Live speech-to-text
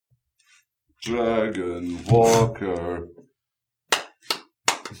Dragon Walker.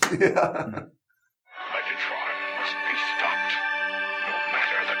 Yeah. Megatron must be stopped, no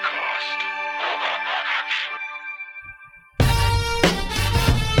matter the cost.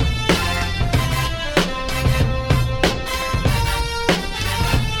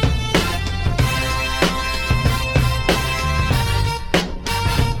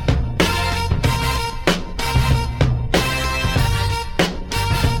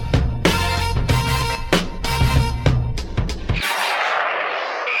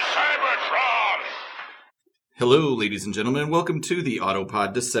 Hello, ladies and gentlemen. Welcome to the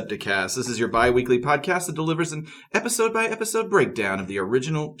Autopod Decepticast. This is your bi-weekly podcast that delivers an episode-by-episode breakdown of the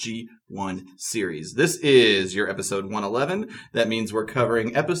original G1 series. This is your episode 111. That means we're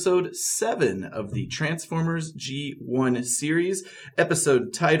covering episode 7 of the Transformers G1 series,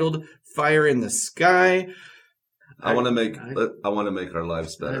 episode titled Fire in the Sky. I want to make our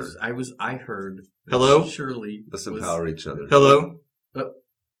lives better. I heard. Hello? Surely. Let's empower each other. Hello?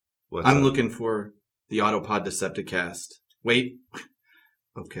 What's I'm up? looking for the Autopod Decepticast. Wait.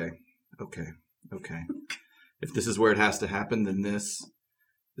 Okay. If this is where it has to happen, then this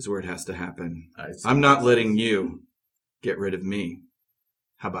is where it has to happen. I'm not letting you get rid of me.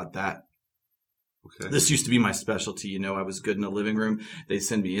 How about that? Okay. This used to be my specialty. You know, I was good in the living room. They'd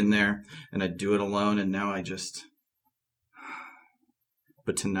send me in there, and I'd do it alone, and now I just...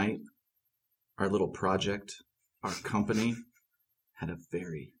 But tonight, our little project, our company, had a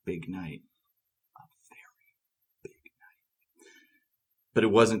very big night. But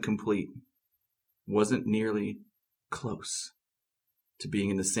it wasn't complete. Wasn't nearly close to being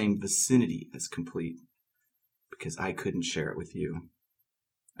in the same vicinity as complete. Because I couldn't share it with you.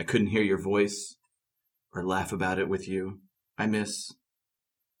 I couldn't hear your voice or laugh about it with you. I miss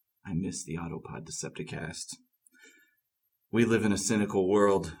the Autopod Decepticast. We live in a cynical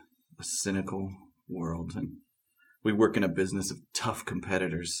world. And we work in a business of tough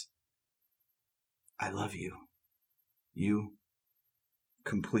competitors. I love you. You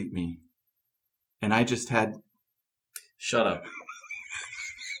complete me. And I just had... Shut up.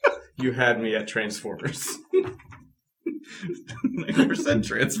 You had me at Transformers. I never said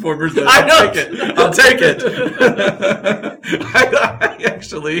Transformers. I know. I'll take it. I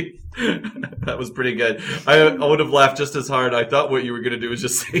actually... That was pretty good. I would have laughed just as hard. I thought what you were going to do was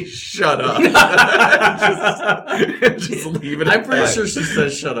just say, shut up. just leave it at I'm pretty that. sure she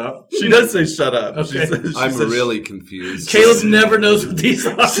says shut up. She does say shut up. Okay. I'm really confused. Caleb never knows what these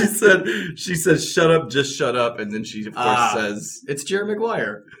are. She says, shut up, just shut up. And then she, of course, says, It's Jerry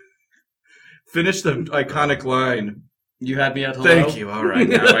Maguire. finish the iconic line. You had me at hello. Thank you. All right.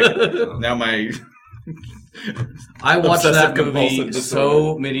 Now my... I watched that Obsessive movie compulsive so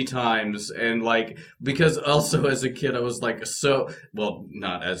disorder. many times, and because also as a kid I was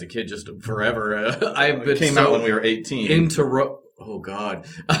not as a kid, just forever. I've been came out when we were 18. Oh God,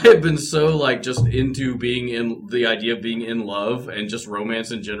 I have been so just into being in the idea of being in love and just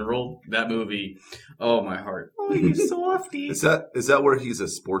romance in general. That movie, oh my heart. Oh, you softy. Is that where he's a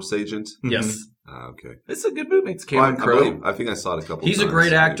sports agent? Yes, Okay. It's a good movie. It's Cameron Crowe. I think I saw it a couple he's times. a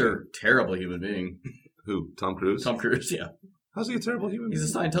great actor. Terrible human being. Who? Tom Cruise? Tom Cruise. Yeah, How's he a terrible human being?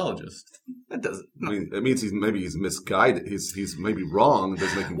 he's a Scientologist. That doesn't. I mean, it means he's misguided. He's maybe wrong. It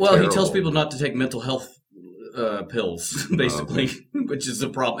doesn't make him Well, terrible. he tells people not to take mental health pills, basically, which is a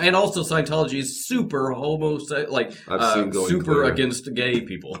problem. And also, Scientology is super I've seen Going super Clear. against gay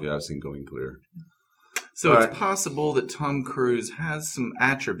people. Yeah, I've seen Going Clear. So All it's right. possible that Tom Cruise has some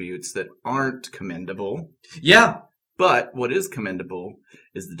attributes that aren't commendable. Yeah, But what is commendable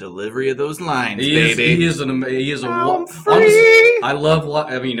is the delivery of those lines, he baby. is a. I'm Honestly, free. I love.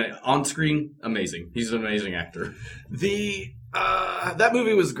 On screen, amazing. He's an amazing actor. That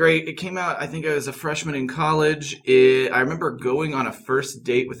movie was great. It came out, I think I was a freshman in college. I remember going on a first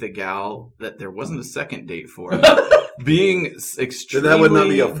date with a gal that there wasn't a second date for. Being extremely That would not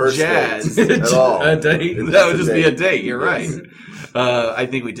be a first jazzed. date at all. A date. That would just be a date. You're right. I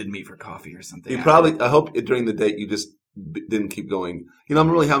think we did meet for coffee or something. I hope during the date you just didn't keep going, I'm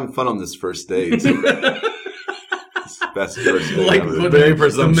really having fun on this first date. Best first date ever. Very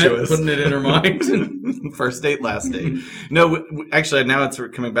presumptuous. Putting it in her mind. First date, last date. No, actually, now it's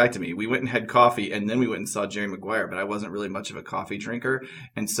coming back to me. We went and had coffee, and then we went and saw Jerry Maguire, but I wasn't really much of a coffee drinker,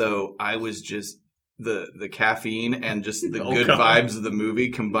 and so I was just the caffeine and just the good vibes of the movie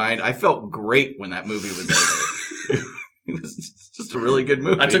combined. I felt great when that movie was over. It was just a really good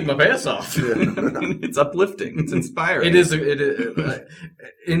movie. I took my pants off. It's uplifting. It's inspiring. It is.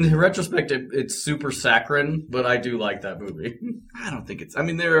 In retrospect, it's super saccharine, but I do like that movie. I don't think it's. I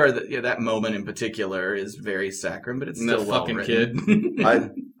mean, there are that moment in particular is very saccharine, but it's And still that well fucking written.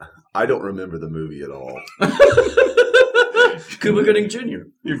 kid. I don't remember the movie at all. Cuba Gooding Jr.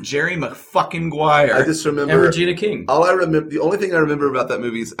 You're Jerry McFucking-Guire. I just remember and Regina King. all I remember. The only thing I remember about that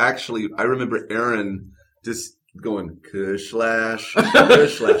movie is actually I remember Aaron just going Kush-slash,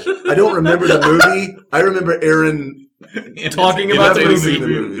 Kush-slash. I don't remember the movie. I remember Aaron Talking about the never seen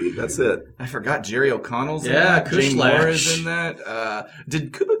movie. the movie. That's it. I forgot Jerry O'Connell's in Yeah, that. Jane Kush-slash. Moore is in that.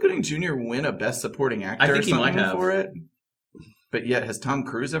 Did Cuba Gooding Jr. win a Best Supporting Actor I think or he might something have. for it? But yet, has Tom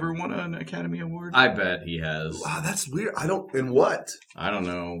Cruise ever won an Academy Award? I bet he has. Wow, that's weird. I don't. In what? I don't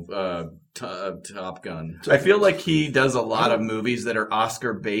know. Top Gun. I feel like he does a lot of movies that are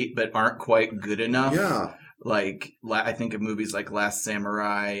Oscar bait but aren't quite good enough. Yeah. Like, I think of movies like Last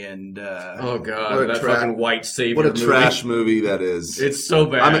Samurai and... Oh god, What a that tra- fucking white savior What a movie. trash movie that is. It's so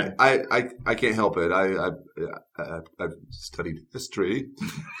bad. I can't help it. I've studied history,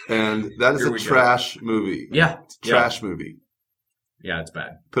 and that is Here a we go. trash movie. yeah. Trash movie. Yeah, it's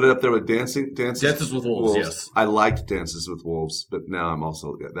bad. Put it up there with Dances Dances with Wolves, yes. I liked Dances with Wolves, but now I'm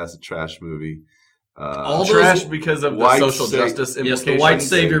also that's a trash movie. All trash those- because of the White social sa- justice implications. Yes, the white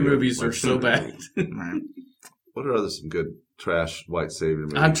savior Savior. movies are so bad. Right. What are some good trash white savior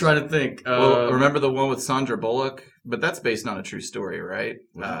movies? I'm trying to think. Well, remember the one with Sandra Bullock? But that's based on a true story, right?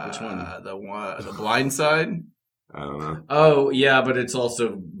 Which one? The Blind Side. I don't know. Oh, yeah, but it's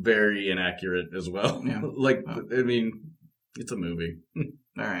also very inaccurate as well. Yeah. Like, I mean, it's a movie.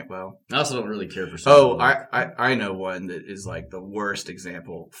 All right, well. I also don't really care for Oh, Sandra I know one that is like the worst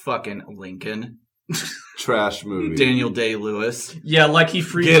example. Fucking Lincoln. Trash movie. Daniel Day-Lewis. Yeah, like he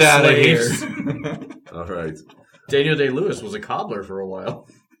freed Get the out of slaves. here. All right. Daniel Day-Lewis was a cobbler for a while.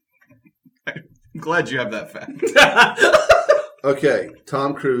 I'm glad you have that fact. Okay,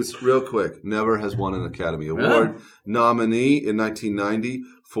 Tom Cruise, real quick, never has won an Academy Award. Nominee in 1990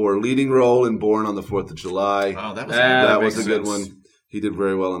 for leading role in Born on the 4th of July. Oh, that was that was a makes good sense. one. He did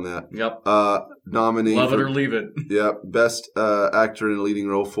very well in that. Yep. Nominee Love it for, or leave it. yeah, best actor in a leading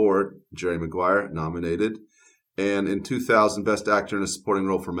role for Jerry Maguire, nominated. And in 2000, best actor in a supporting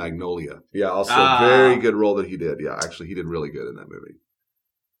role for Magnolia. Yeah, also a very good role that he did. Yeah, actually, he did really good in that movie.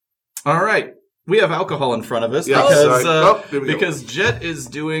 All right. We have alcohol in front of us Yeah, sorry. Here we go. because Jet is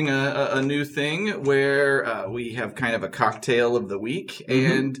doing a new thing where we have kind of a cocktail of the week,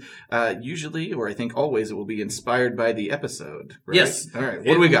 and usually, or I think always, it will be inspired by the episode. Right? Yes. All right.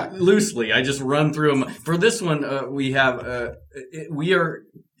 What do we got? Loosely, I just run through them. For this one, we have we are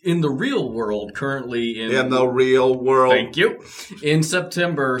in the real world currently In the real world. Thank you. In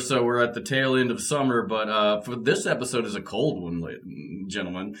September, so we're at the tail end of summer, but for this episode is a cold one,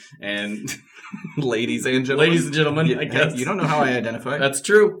 gentlemen and Ladies and gentlemen. ladies and gentlemen. Yeah, I guess you don't know how I identify. that's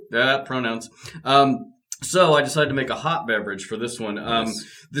true. Pronouns. So I decided to make a hot beverage for this one. Yes.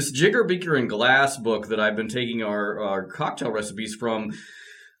 This Jigger Beaker and Glass book that I've been taking our cocktail recipes from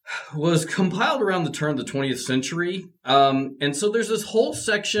was compiled around the turn of the 20th century. And so there's this whole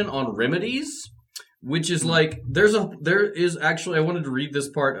section on remedies, which is like, there is actually, I wanted to read this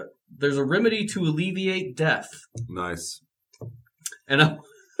part. There's a remedy to alleviate death. Nice. And I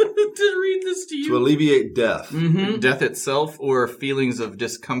wanted to read this to you. To alleviate death. Mhm. Death itself or feelings of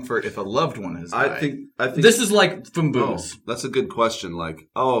discomfort if a loved one has died? I think This is like from oh, booze. that's a good question. Like,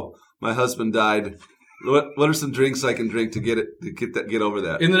 oh, my husband died. What are some drinks I can drink to get over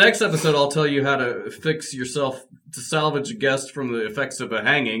that? In the next episode, I'll tell you how to fix yourself to salvage a guest from the effects of a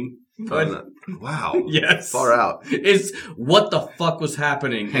hanging. But Wow. yes, Far out. It's what the fuck was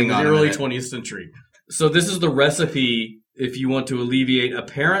happening Hang in on the a early minute. 20th century. So this is the recipe if you want to alleviate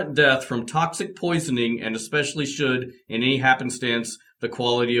apparent death from toxic poisoning, and especially should, in any happenstance, the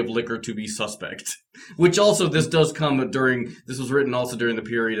quality of liquor to be suspect. Which also, this does come during, this was written also during the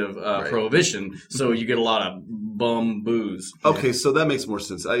period of Prohibition, so you get a lot of bum booze. Okay, so that makes more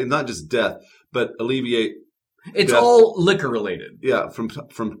sense. Not just death, but alleviate. It's Death. all liquor related. Yeah, from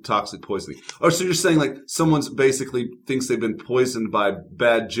toxic poisoning. Oh, so you're saying like someone's basically thinks they've been poisoned by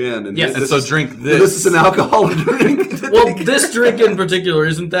bad gin, and Yes. And so drink this. This is an alcoholic drink. Well, this drink in particular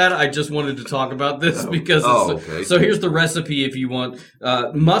isn't that. I just wanted to talk about this because okay. So here's the recipe if you want.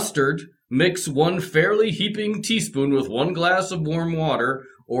 Mustard, mix 1 fairly heaping teaspoon with 1 glass of warm water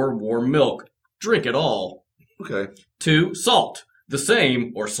or warm milk. Drink it all. Okay. 2, salt. The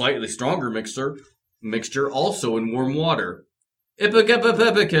same or slightly stronger mixture also in warm water.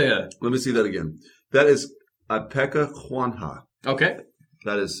 Ipecapepepeca. Let me see that again. That is Ipeca Juanja. Okay.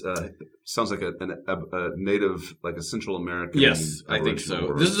 That is sounds like a native, like a Central American. Yes, I think Aboriginal so.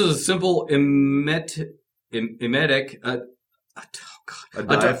 word. This is a simple emetic. A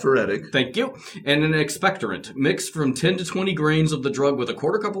diaphoretic. Thank you. And an expectorant. Mix from 10 to 20 grains of the drug with a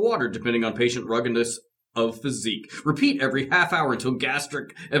quarter cup of water, depending on patient ruggedness of physique. Repeat every half hour until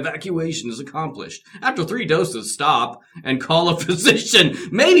gastric evacuation is accomplished. After 3 doses, stop and call a physician.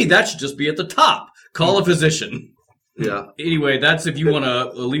 Maybe that should just be at the top. Call a physician. Yeah. Anyway, that's if you want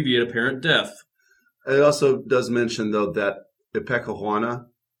to alleviate apparent death. It also does mention, though, that ipecacuanha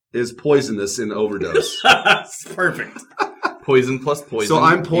is poisonous in overdose. Perfect. Poison plus poison. So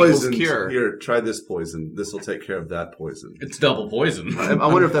I'm equals poisoned. Cure. Here, try this poison. This will take care of that poison. It's double poison. I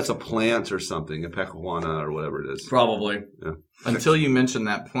wonder if that's a plant or something, ipecacuanha or whatever it is. Probably. Yeah. Until you mentioned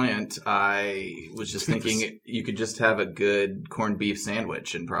that plant, I was just thinking you could just have a good corned beef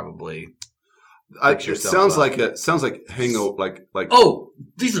sandwich and probably. It sounds like hangover, like. Oh,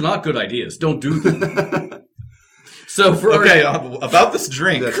 these are not good ideas. Don't do them. So for about this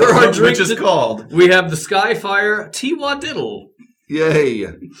drink, for our drink, which is called, we have the Skyfire Tiwa Diddle, Yay!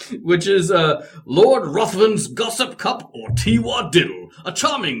 which is Lord Ruthven's Gossip Cup or Tiwa Diddle, a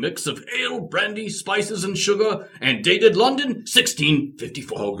charming mix of ale, brandy, spices, and sugar, and dated London,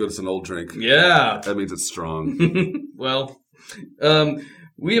 1654. Oh, good, it's an old drink. Yeah. That means it's strong. Well,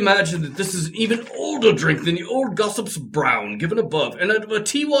 we imagine that this is an even older drink than the old Gossip's Brown given above. And a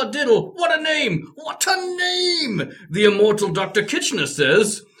Tiwa Diddle, what a name! What a name! The immortal Dr. Kitchener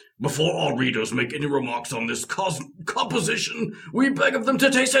says, before our readers make any remarks on this composition, we beg of them to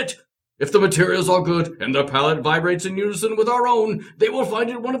taste it. If the materials are good and their palate vibrates in unison with our own, they will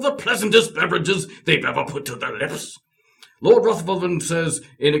find it one of the pleasantest beverages they've ever put to their lips. Lord Ruthven says,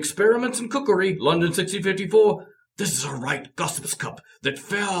 in Experiments in Cookery, London 1654, this is a right gossip's cup that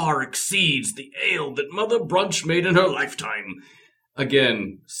far exceeds the ale that Mother Brunch made in her lifetime.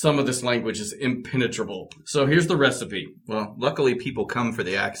 Again, some of this language is impenetrable. So here's the recipe. well, luckily people come for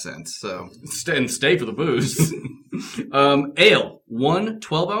the accents, so. Stay for the booze. Ale, 1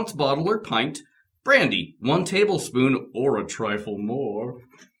 12-ounce bottle or pint. Brandy, 1 tablespoon or a trifle more.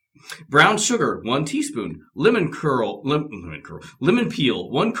 Brown sugar, 1 teaspoon. Lemon peel,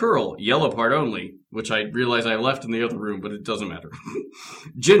 1 curl, yellow part only, which I realize I left in the other room, but it doesn't matter.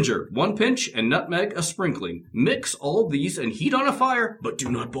 Ginger, 1 pinch, and nutmeg, a sprinkling. Mix all these and heat on a fire, but do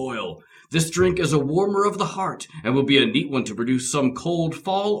not boil. This drink is a warmer of the heart, and will be a neat one to produce some cold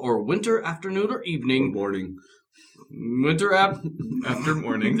fall or winter afternoon or evening. Morning. Winter after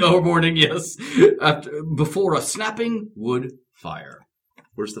morning. Or morning, yes. Before a snapping wood fire.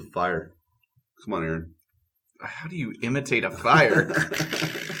 Where's the fire? Come on, Aaron. How do you imitate a fire?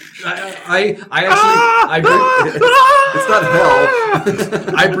 I It's not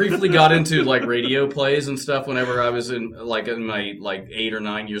hell. I briefly got into like radio plays and stuff whenever I was in my 8 or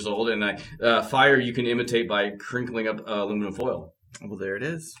 9 years old, and fire you can imitate by crinkling up aluminum foil. Well, there it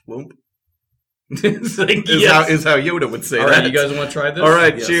is. Whoop. It's like, Is how Yoda would say all that. right, you guys want to try this? All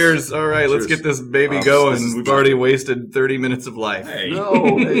right, Yes. cheers. All right, let's Cheers. get this baby Wow, going. this is We've fun. already wasted 30 minutes of life. Hey.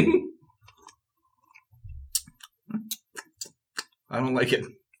 No, hey. I don't like it.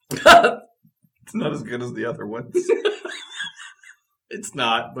 It's not as good as the other ones. It's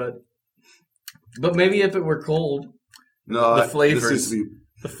not, but maybe if it were cold. No, The flavors. This needs to be,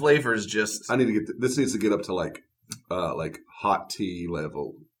 The flavor's just. I need to get. This needs to get up to like hot tea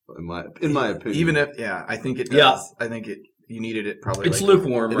level. In my opinion, Even if, I think it does. Yeah. I think you needed it probably. It's like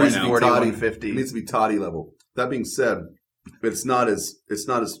lukewarm it right needs to now. be 40, toddy. 150. It needs to be toddy level. That being said, it's not as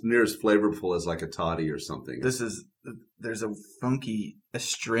near as flavorful as like a toddy or something. There's a funky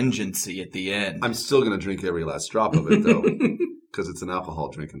astringency at the end. I'm still gonna drink every last drop of it though, because it's an alcohol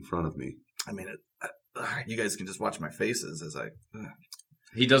drink in front of me. I mean, you guys can just watch my faces as I.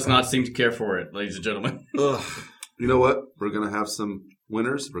 He does not seem to care for it, ladies and gentlemen. Ugh. You know what? We're gonna have some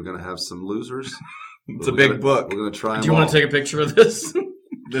winners. We're gonna have some losers. It's a big book. We're gonna try. Do you want to take a picture of this?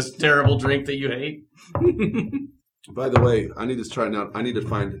 This terrible drink that you hate? By the way, I need to try now. I need to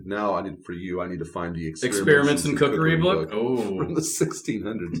find the Experiments in Cookery book? Oh. from the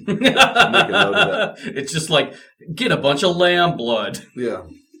 1600s. Make a note of It's just like, get a bunch of lamb blood. Yeah.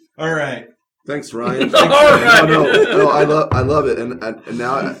 All right. Thanks, Ryan. All right. No, I love it, and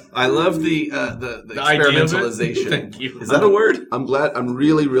now I love the idea of it. experimentalization. Thank you. Is that a word? I'm glad. I'm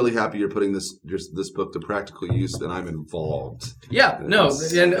really, really happy you're putting this book to practical use, and I'm involved. Yeah, no,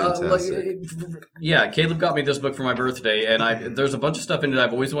 It's and fantastic. Caleb got me this book for my birthday, and there's a bunch of stuff in it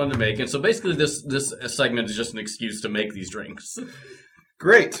I've always wanted to make, and so basically this segment is just an excuse to make these drinks.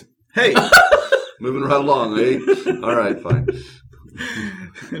 Great. Hey, Moving right along, eh? All right, fine.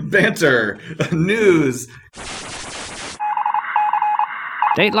 banter, news.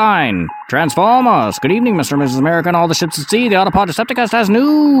 Dateline. Transformers. Good evening, Mr. and Mrs. America and all the ships at sea. The Autopod Decepticast has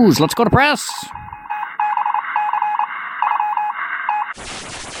news. Let's go to press.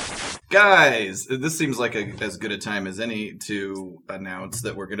 Guys, this seems like as good a time as any to announce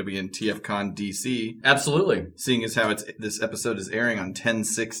that we're going to be in TFCon DC. Absolutely. Seeing as how this episode is airing on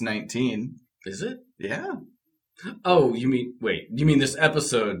 10/6/19. Is it? Yeah. Oh, you mean this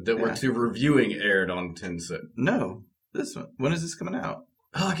episode that we're reviewing aired on 10/6? No, this one. When is this coming out?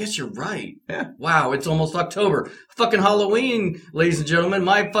 Oh, I guess you're right. Yeah. Wow, it's almost October. Fucking Halloween, ladies and gentlemen.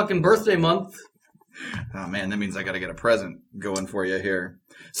 My fucking birthday month. Oh, man, that means I got to get a present going for you here.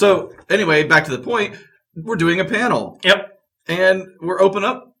 So, anyway, back to the point. We're doing a panel. Yep. And we're opening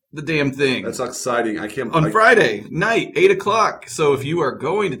up the damn thing. That's exciting. On Friday night, 8 o'clock. So if you are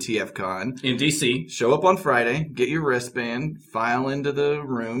going to TFCon in DC, show up on Friday, get your wristband, file into the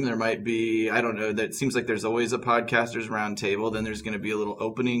room. There might be, I don't know, that seems like there's always a podcasters roundtable. Then there's going to be a little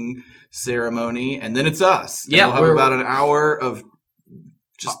opening ceremony, and then it's us. Yeah, we'll have about an hour of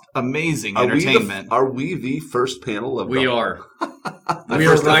just amazing entertainment. Are we the first panel of We are. The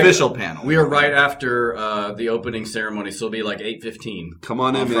first official panel. We are right after the opening ceremony, so it'll be like 8:15. Come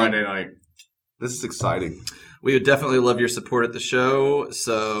on in, man. Friday night. This is exciting. We would definitely love your support at the show,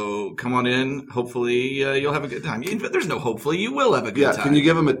 so come on in. Hopefully, you'll have a good time. There's no hopefully. You will have a good time. Can you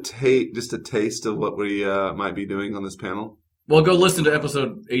give them just a taste of what we might be doing on this panel? Well, go listen to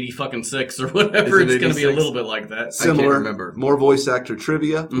episode 80-6 or whatever. It's going to be a little bit like that. Similar. I can't remember. More voice actor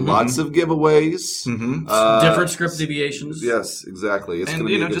trivia. Mm-hmm. Lots of giveaways. Mm-hmm. Different script deviations. Yes, exactly. It's and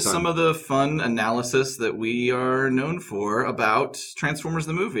be a good just time. Some of the fun analysis that we are known for about Transformers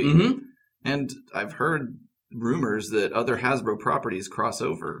the movie. Mm-hmm. And I've heard rumors that other Hasbro properties cross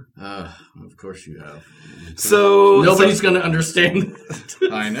over. Of course you have. So nobody's going to understand that.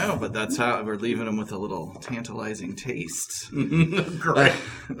 I know, but that's how we're leaving them with a little tantalizing taste. Great.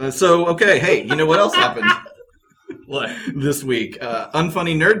 Okay, hey, you know what else happened What? this week?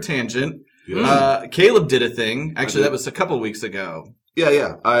 Unfunny Nerd Tangent. Yeah. Caleb did a thing. Actually, that was a couple weeks ago.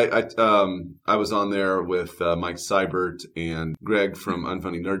 Yeah. I was on there with Mike Seibert and Greg from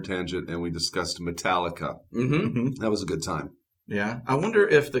Unfunny Nerd Tangent, and we discussed Metallica. Mm-hmm. That was a good time. Yeah. I wonder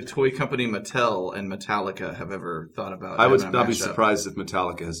if the toy company Mattel and Metallica have ever thought about I would having a not be matchup. surprised if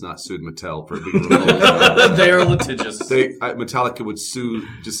Metallica has not sued Mattel for being remote. They are litigious. Metallica would sue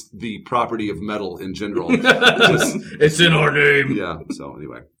just the property of metal in general. It's in our name. Yeah. So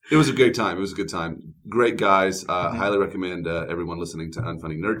anyway, it was a great time. It was a good time. Great guys. Highly recommend everyone listening to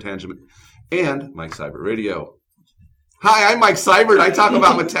Unfunny Nerd Tangent and Mike Seibert Radio. Hi, I'm Mike Seibert. I talk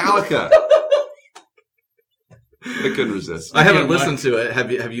about Metallica. I couldn't resist. I haven't listened to it.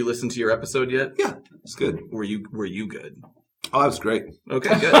 Have you listened to your episode yet? Yeah, it's good. Were you good? Oh, that was great.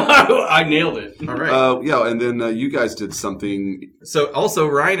 Okay, good. I nailed it. All right. Yeah, and then you guys did something. So also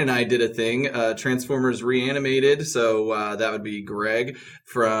Ryan and I did a thing, Transformers Reanimated. So that would be Greg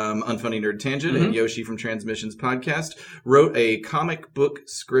from Unfunny Nerd Tangent and Yoshi from Transmissions Podcast wrote a comic book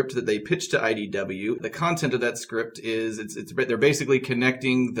script that they pitched to IDW. The content of that script is they're basically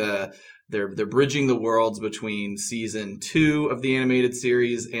connecting They're bridging the worlds between season 2 of the animated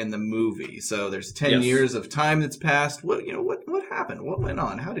series and the movie. So there's 10 years of time that's passed. What happened? What went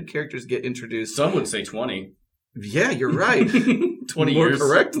on? How did characters get introduced? Some would say 20. Yeah, you're right. 20 More years.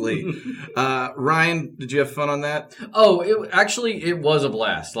 correctly. Ryan, did you have fun on that? Oh, it was a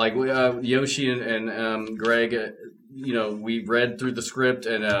blast. Like Yoshi and Greg, we read through the script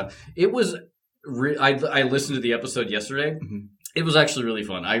and it was. I listened to the episode yesterday. Mm-hmm. It was actually really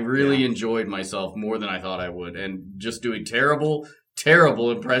fun. I really enjoyed myself more than I thought I would, and just doing terrible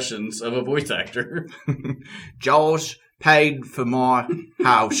impressions of a voice actor. Jaws paid for my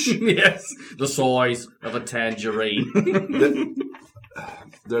house. Yes, the size of a tangerine.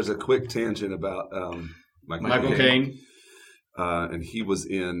 There's a quick tangent about Michael Caine. And he was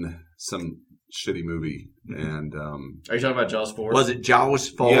in some shitty movie. And Are you talking about Jaws 4? Was it Jaws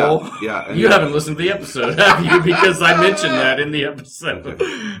 4? yeah. And You haven't listened to the episode, have you? Because I mentioned that in the episode.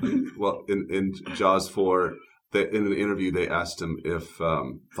 Well, in Jaws 4, in an interview, they asked him if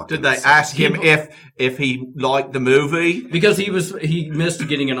Did they ask him if he liked the movie? Because he missed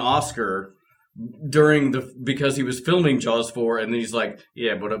getting an Oscar because he was filming Jaws 4, and then he's like,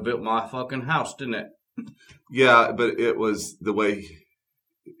 yeah, but I built my fucking house, didn't it? Yeah, but it was the way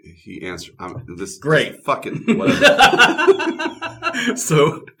he answered. This Great. Fucking whatever.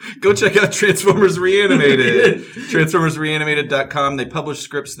 So go check out Transformers Reanimated. TransformersReanimated.com. They publish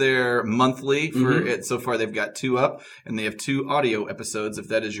scripts there monthly for it. So far, they've got 2 up, and they have 2 audio episodes if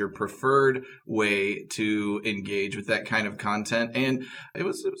that is your preferred way to engage with that kind of content. And it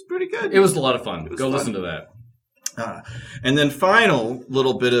was pretty good. It was a lot of fun. Go fun. listen to that. And then final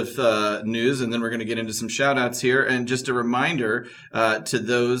little bit of news, and then we're going to get into some shout-outs here. And just a reminder to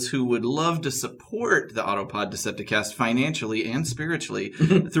those who would love to support the Autopod Decepticast financially and spiritually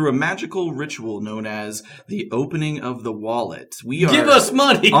through a magical ritual known as the opening of the wallet. We are Give us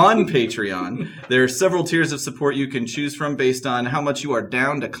money! on Patreon. There are several tiers of support you can choose from based on how much you are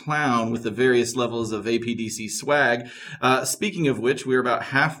down to clown with the various levels of APDC swag. Speaking of which, we're about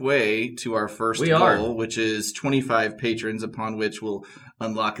halfway to our first goal, which is 25 patrons, upon which we'll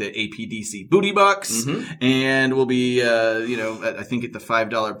unlock the APDC booty box, and we'll be, I think at the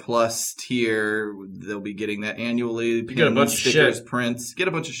 $5 plus tier, they'll be getting that annually. Get a bunch of shit. Prints, get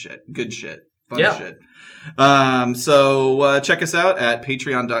a bunch of shit, good shit, fun shit. So check us out at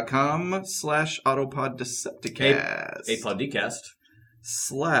patreon.com/AutopodDecepticast. APODcast.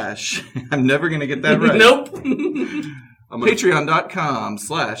 / I'm never gonna get that right. Nope.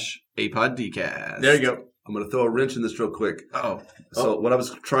 Patreon.com/APODcast. There you go. I'm going to throw a wrench in this real quick. So what I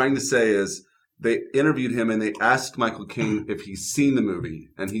was trying to say is they interviewed him and they asked Michael Caine if he's seen the movie.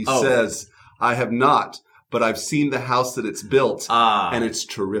 And he says, I have not, but I've seen the house that it's built, and it's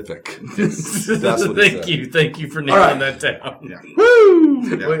terrific. That's what he said. Thank you for nailing that down. Yeah.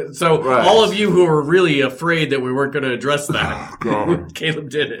 Woo! Yeah. So all of you who were really afraid that we weren't going to address that,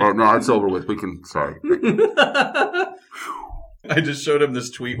 Caleb did it. Oh, no, it's over with. We can, sorry. I just showed him this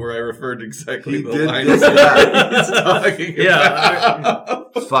tweet where I referred exactly He the did line this, he's talking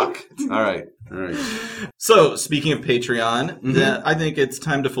about. Fuck. All right. So, speaking of Patreon, I think it's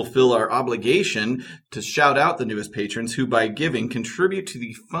time to fulfill our obligation to shout out the newest patrons who, by giving, contribute to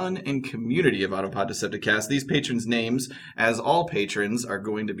the fun and community of Autopod Decepticast. These patrons' names, as all patrons, are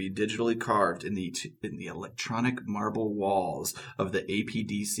going to be digitally carved in the electronic marble walls of the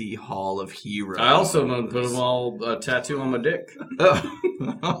APDC Hall of Heroes. I also put them all tattoo on my dick.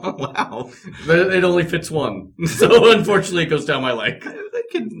 Oh, wow. But it only fits one. So, unfortunately, it goes down my leg.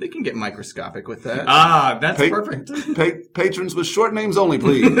 They can get microscopic with that. That's perfect. Patrons with short names only,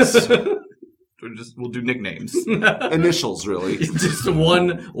 please. We'll do nicknames. Initials, really. Just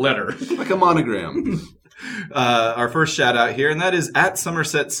one letter. Like a monogram. Our first shout out here, and that is at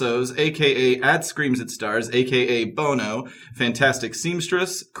Somerset Sews, aka at Screams at Stars, aka Bono, fantastic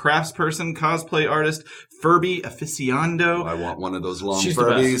seamstress, craftsperson, cosplay artist, Furby aficionado. I want one of those long She's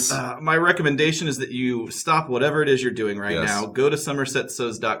Furbies. My recommendation is that you stop whatever it is you're doing right now. Go to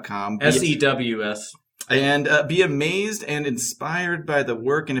somersetsews.com. SEWS. And be amazed and inspired by the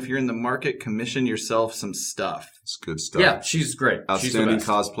work. And if you're in the market, commission yourself some stuff. It's good stuff. Yeah, she's great. Outstanding She's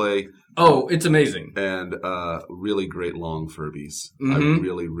the best. cosplay. Oh, it's amazing. And really great long Furbies. Mm-hmm.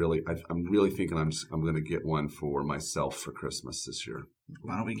 I'm really thinking I'm going to get one for myself for Christmas this year.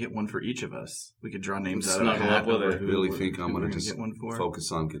 Why don't we get one for each of us? We could draw names out Snuggle of up with it. I really think I'm going to just get one for.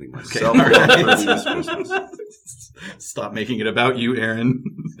 focus on getting Okay, myself all right. Furby this Christmas. Stop making it about you, Aaron.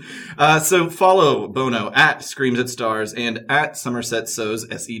 So follow Bono at Screams at Stars and at Somerset Sews,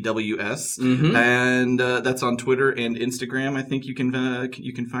 SEWS. Mm-hmm. And that's on Twitter and Instagram. I think you can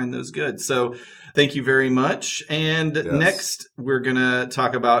find those good. So thank you very much. And next, we're going to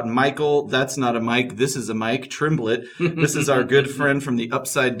talk about Michael. That's not a Mike. This is a Mike Trimblett. This is our good friend from the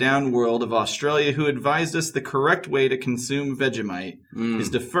upside down world of Australia who advised us the correct way to consume Vegemite is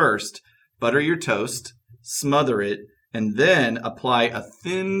to first butter your toast, smother it, and then apply a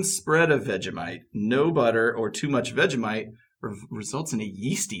thin spread of Vegemite. No butter or too much Vegemite results in a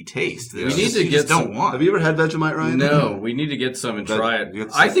yeasty taste. We need to get don't want. Have you ever had Vegemite, Ryan? No, we need to get some and try it.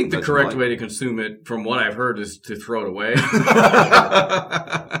 I think the correct way to consume it, from what I've heard, is to throw it away.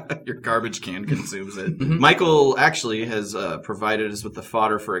 Your garbage can consumes it. Mm-hmm. Michael actually has provided us with the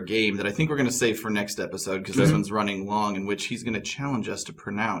fodder for a game that I think we're going to save for next episode because this one's running long, in which he's going to challenge us to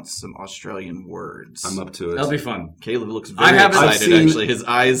pronounce some Australian words. I'm up to it. That'll be fun. Caleb looks very excited, actually. His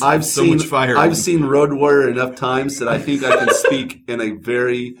eyes have so much fire. I've seen Road Warrior enough times that I think I can speak in a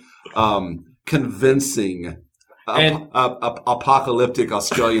very convincing apocalyptic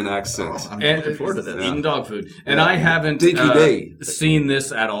Australian accent. I'm looking forward to this. Eating dog food. And I haven't seen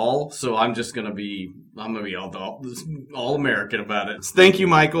this at all, so I'm just going to be all American about it. Thank you,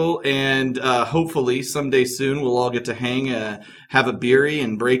 Michael, and hopefully someday soon we'll all get to hang, have a beery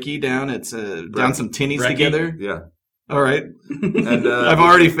and breaky down down some tinnies together. Yeah. All right. And I've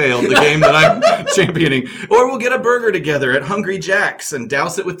already failed the game that I'm championing. Or we'll get a burger together at Hungry Jack's and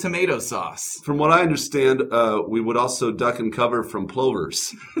douse it with tomato sauce. From what I understand, we would also duck and cover from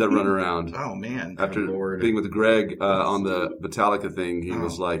plovers that run around. Oh, man. After being with Greg on the Metallica thing, he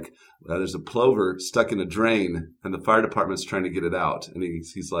was like, there's a plover stuck in a drain, and the fire department's trying to get it out. And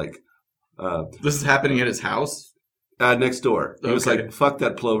he's like... this is happening at his house? Next door. He was like, fuck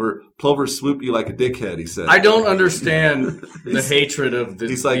that plover. Plover swooped you like a dickhead, he said. I don't understand the hatred of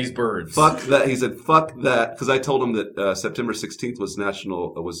these birds. Fuck that. He said, fuck that. Because I told him that September 16th was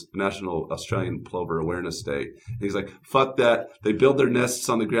National Australian Plover Awareness Day. And he's like, fuck that. They build their nests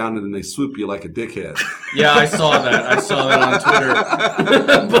on the ground and then they swoop you like a dickhead. Yeah, I saw that. I saw that on Twitter.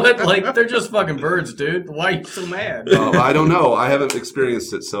 But, like, they're just fucking birds, dude. Why are you so mad? I don't know. I haven't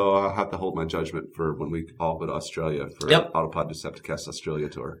experienced it, so I'll have to hold my judgment for when we all go to Australia for Autopod Decepticast Australia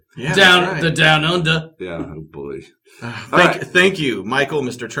tour. Yeah, down under. Yeah, oh boy. Thank you, Michael,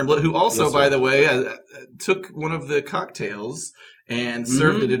 Mr. Tremblett, who also, by the way, took one of the cocktails and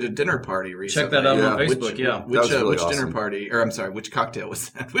served it at a dinner party recently. Check that out on Facebook, Which awesome. Dinner party, or I'm sorry, which cocktail was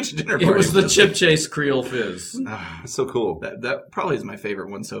that? Which dinner party? It was the Chip Chase Creole Fizz. It's so cool. That probably is my favorite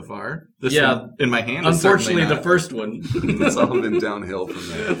one so far. This one in my hand. Unfortunately, the first one. It's all been downhill from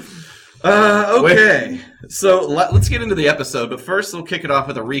there. Okay, so let's get into the episode, but first we'll kick it off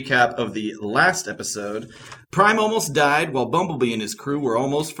with a recap of the last episode. Prime almost died while Bumblebee and his crew were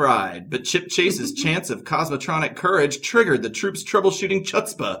almost fried, but Chip Chase's chance of cosmotronic courage triggered the troops' troubleshooting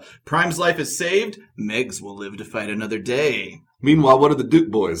chutzpah. Prime's life is saved, Megs will live to fight another day. Meanwhile, what are the Duke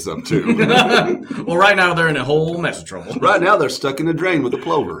boys up to? Well, right now they're in a whole mess of trouble. Right now they're stuck in a drain with a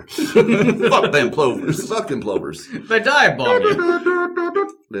plover. Fuck them plovers. Fuck them plovers. They dive bomb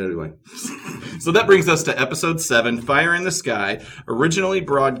you. Anyway. So that brings us to episode 7, Fire in the Sky, originally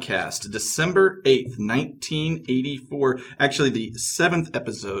broadcast December 8th, 1984. Actually, the 7th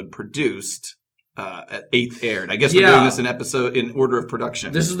episode produced at 8th aired. I guess we're doing this in order of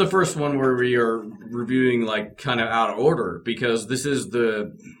production. This is the first one where we are reviewing like kind of out of order because this is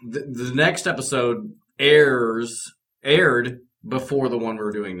the next episode aired before the one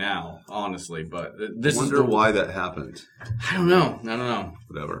we're doing now, honestly. But this I wonder why that happened. I don't know.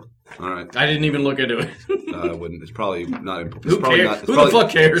 Whatever. All right. I didn't even look into it. I wouldn't. It's probably not important. Who cares? Who the fuck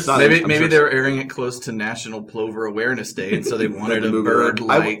cares? Maybe they were airing it close to National Plover Awareness Day, and so they wanted a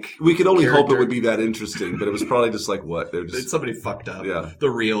bird-like. We could only hope it would be that interesting, but it was probably just like what? Somebody fucked up. Yeah. The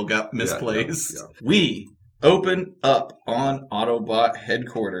reel got misplaced. Yeah. We open up on Autobot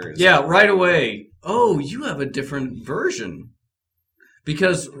headquarters. Yeah, right away. Oh, you have a different version.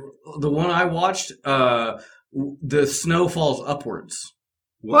 Because the one I watched, the snow falls upwards.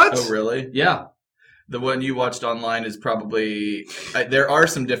 What? Oh, really? Yeah. The one you watched online is probably there are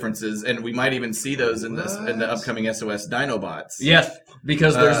some differences, and we might even see those in the upcoming SOS Dinobots. Yes,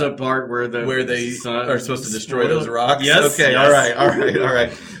 because there's a part where they are supposed to destroy those rocks. Yes. Okay. Yes. All right.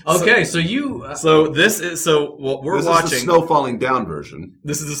 Okay. What we're watching. This is the snow falling down version.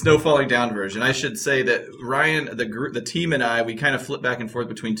 This is the snow falling down version. I should say that Ryan, the team, and I, we kind of flip back and forth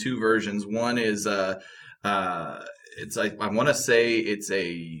between two versions. One is it's I want to say it's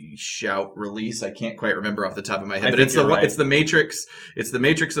a Shout release. I can't quite remember off the top of my head, but it's the Matrix. It's the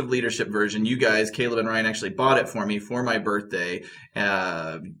Matrix of Leadership version. You guys, Caleb and Ryan, actually bought it for me for my birthday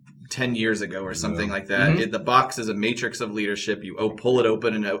 10 years ago or something like that. Mm-hmm. The box is a Matrix of Leadership. You pull it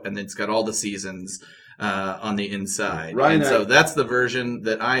open and it's got all the seasons on the inside. Ryan, so that's the version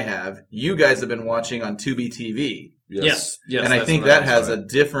that I have. You guys have been watching on Tubi TV. Yes. And I think that has a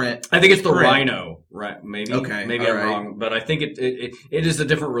different. I think it's the print. Rhino, right? Maybe. Okay. Maybe I'm wrong, but I think it is a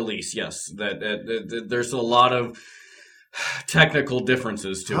different release. Yes, that there's a lot of technical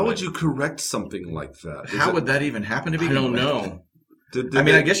differences to it. How would you correct something like that? How would that even happen to be? I don't know.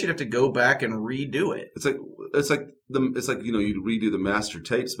 I guess you'd have to go back and redo it. It's like you redo the master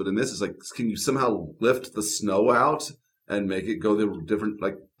tapes, but in this, it's like, can you somehow lift the snow out and make it go the different?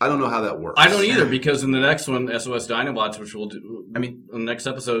 Like, I don't know how that works. I don't either, because in the next one, SOS Dinobots, which we'll do, in the next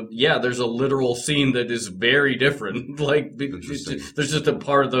episode, there's a literal scene that is very different. Like, there's just a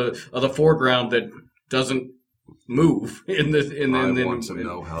part of the foreground that doesn't move I want to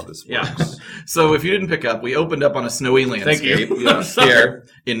know how this works. Yeah. So if you didn't pick up, we opened up on a snowy landscape. Thank you. Here.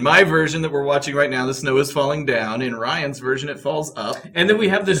 In my version that we're watching right now, the snow is falling down. In Ryan's version, it falls up. And then we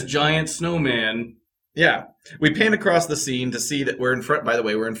have this giant snowman. Yeah. We pan across the scene to see that we're in front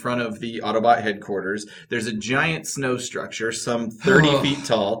of the Autobot headquarters. There's a giant snow structure, some 30 feet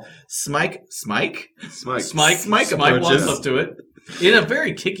tall. Smike Smike approaches. walks up to it in a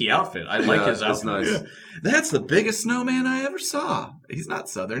very kicky outfit. I like his outfit. That's nice. That's the biggest snowman I ever saw. He's not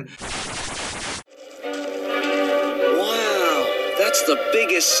Southern. Wow, that's the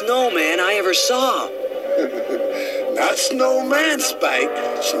biggest snowman I ever saw. Not snowman, Spike.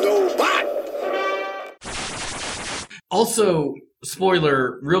 Snowbot. Also,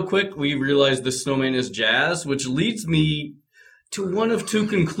 spoiler, real quick, we realize the snowman is Jazz, which leads me to one of two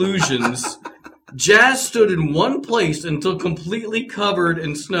conclusions. Jazz stood in one place until completely covered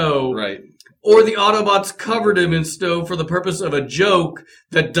in snow. Right. Or the Autobots covered him in snow for the purpose of a joke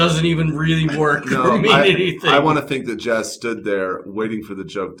that doesn't even really work or mean anything. I want to think that Jazz stood there waiting for the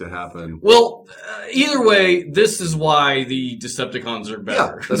joke to happen. Well, either way, this is why the Decepticons are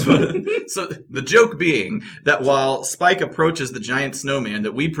better. Yeah, that's right. So the joke being that while Spike approaches the giant snowman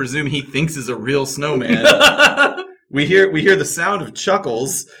that we presume he thinks is a real snowman, we hear the sound of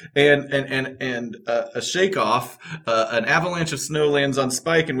chuckles and a shake off. An avalanche of snow lands on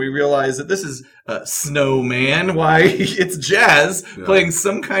Spike, and we realize that this is Snowman. Why, it's Jazz playing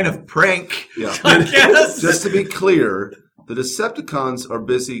some kind of prank. Yeah. I guess. Just to be clear, the Decepticons are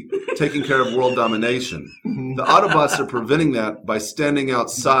busy taking care of world domination. The Autobots are preventing that by standing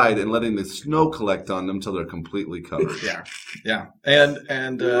outside and letting the snow collect on them until they're completely covered. Yeah.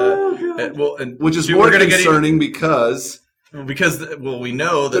 Which is more concerning because we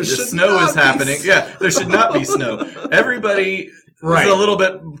know that there the should snow not is be happening. snow. Yeah, there should not be snow. Everybody is a little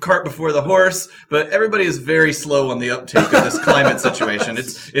bit cart before the horse, but everybody is very slow on the uptake of this climate situation.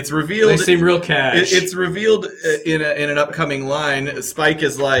 It's revealed. They seem real cash. It's revealed in an upcoming line. Spike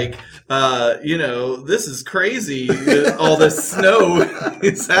is like, this is crazy. All this snow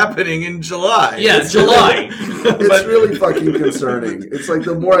is happening in July. Yeah, July. It's really fucking concerning. It's like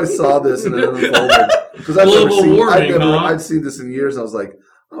the more I saw this and it unfolded, because I've seen this in years, and I was like,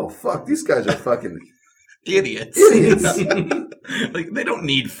 oh fuck, these guys are fucking idiots. Like, they don't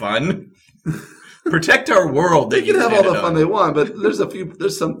need fun. Protect our world. They can have all the fun they want, but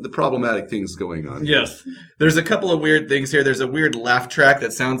there's some problematic things going on. Yes. There's a couple of weird things here. There's a weird laugh track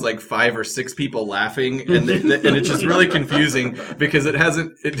that sounds like 5 or 6 people laughing, and it's just really confusing because it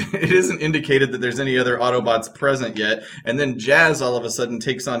isn't indicated that there's any other Autobots present yet. And then Jazz all of a sudden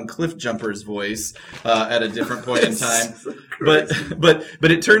takes on Cliff Jumper's voice at a different point in time.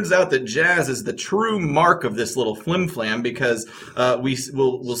 But it turns out that Jazz is the true mark of this little flim flam, because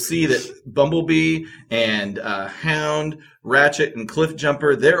we'll see that Bumblebee and Hound, Ratchet, and Cliff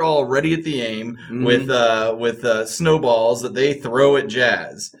Jumper, they're all ready at the aim with snowballs that they throw at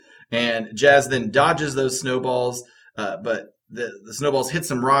Jazz. And Jazz then dodges those snowballs, but the snowballs hit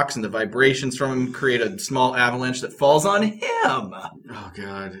some rocks, and the vibrations from them create a small avalanche that falls on him. Oh,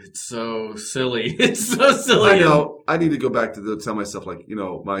 God. It's so silly. It's so silly. I know. I need to go back to tell myself, like,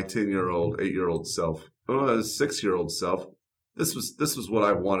 my 10-year-old, 8-year-old self, 6-year-old self, this was what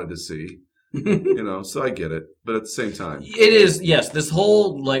I wanted to see. So I get it, but at the same time, it is, yes, this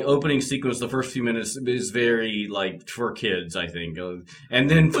whole opening sequence, the first few minutes, is very for kids, I think, and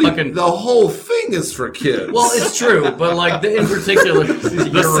then fucking the whole thing is for kids. Well, it's true, but in particular,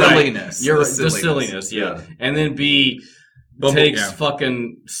 the silliness, the silliness, yeah. And then B takes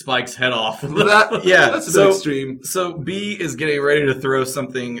fucking Spike's head off. That's a bit extreme. So B is getting ready to throw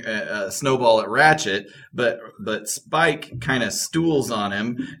something, a snowball at Ratchet, but Spike kind of stools on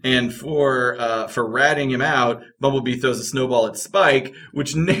him, and for ratting him out, Bumblebee throws a snowball at Spike,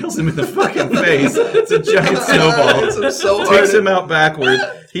 which nails him in the fucking face. It's a giant snowball. Hits him so hard. Takes him out backward.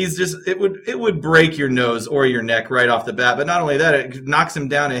 He's just it would break your nose or your neck right off the bat. But not only that, it knocks him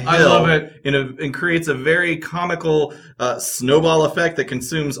down a hill. I love it. And creates a very comical snowball effect that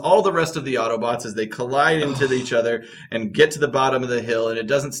consumes all the rest of the Autobots as they collide into each other and get to the bottom of the hill. And it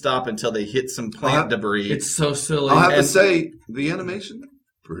doesn't stop until they hit some plant debris. It's so silly. I'll have to say, the animation,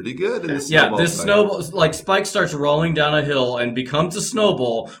 pretty good. In this snowball, Spike starts rolling down a hill and becomes a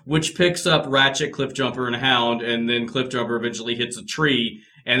snowball, which picks up Ratchet, Cliff Jumper, and Hound, and then Cliff Jumper eventually hits a tree,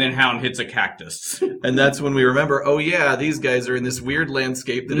 and then Hound hits a cactus. And that's when we remember, these guys are in this weird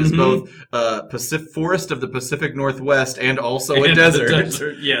landscape that is both forest of the Pacific Northwest and also a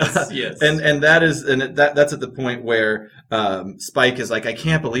desert. Yes. And that's at the point where Spike is like, I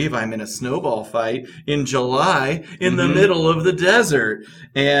can't believe I'm in a snowball fight in July in the middle of the desert.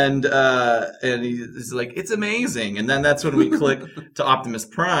 And he's like, it's amazing. And then that's when we click to Optimus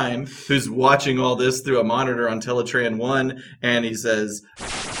Prime, who's watching all this through a monitor on Teletran 1, and he says,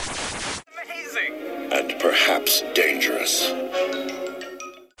 amazing! And perhaps dangerous.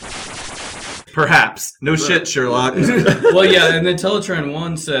 Perhaps. No shit, Sherlock. Well, yeah, and then Teletran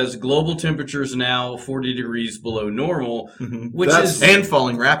 1 says global temperatures now 40 degrees below normal, which is... And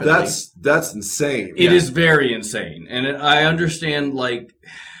falling rapidly. That's insane. It is very insane. And I understand,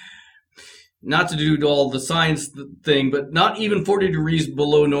 not to do all the science thing, but not even 40 degrees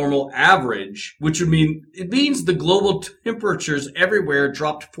below normal average, which would mean, it means the global temperatures everywhere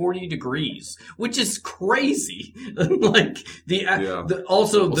dropped 40 degrees, which is crazy. Some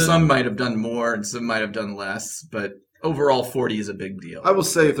might have done more and some might have done less, but overall 40 is a big deal. I will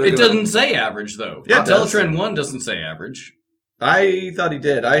say it doesn't say average, though. Yeah, Teletran 1 doesn't say average. I thought he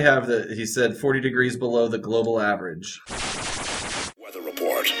did. He said 40 degrees below the global average. Weather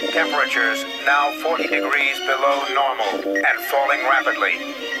report. report. Temperatures now 40 degrees below normal and falling rapidly.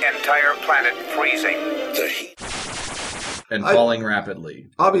 Entire planet freezing. The heat. And falling rapidly.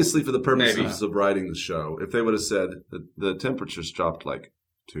 Obviously, for the purposes of writing the show, if they would have said that the temperatures dropped like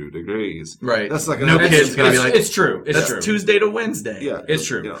 2 degrees, right? That's not no gonna kid's gonna be like, it's true. It's that's true. Tuesday to Wednesday. Yeah, it's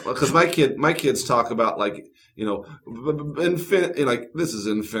true. Because my kids talk about like like this is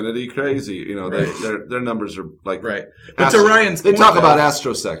infinity crazy. You know, their numbers are like right. But to Ryan's they point, talk though, about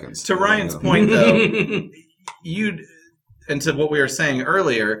astroseconds. To Ryan's point, though, and to what we were saying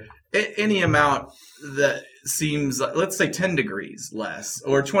earlier, any amount that seems, let's say 10 degrees less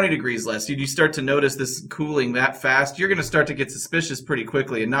or 20 degrees less, you start to notice this cooling that fast, you're going to start to get suspicious pretty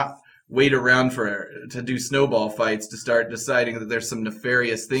quickly and not wait around to do snowball fights to start deciding that there's some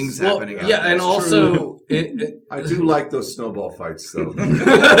nefarious things happening. Yeah, and also I do like those snowball fights, though.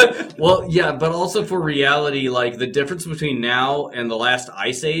 Well, yeah, but also for reality, like the difference between now and the last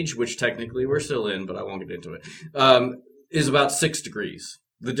ice age, which technically we're still in, but I won't get into it, is about 6 degrees.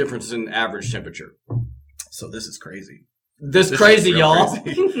 The difference in average temperature. So this is crazy. This crazy, y'all.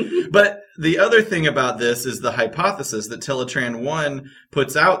 Crazy. But the other thing about this is the hypothesis that Teletran 1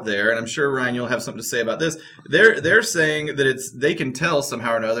 puts out there, and I'm sure, Ryan, you'll have something to say about this. They're saying that they can tell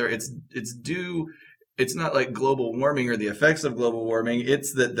somehow or another it's not like global warming or the effects of global warming.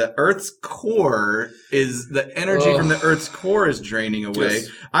 It's that the Earth's core is, the energy from the Earth's core is draining away. Yes.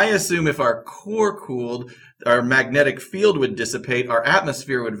 I assume if our core cooled, our magnetic field would dissipate, our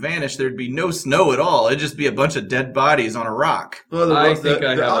atmosphere would vanish, there'd be no snow at all. It'd just be a bunch of dead bodies on a rock. Well, the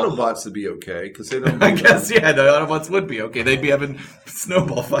Autobots would be okay because they don't. I guess the Autobots would be okay. They'd be having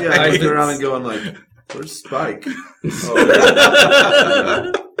snowball fights. Yeah, I'd go around and going like, "Where's Spike?"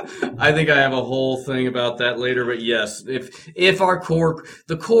 I think I have a whole thing about that later, but yes, if our core,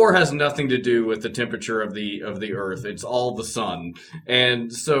 the core has nothing to do with the temperature of the Earth. It's all the sun.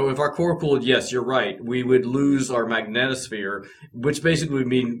 And so if our core cooled, yes, you're right, we would lose our magnetosphere, which basically would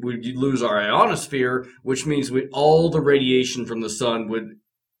mean we'd lose our ionosphere, which means all the radiation from the sun would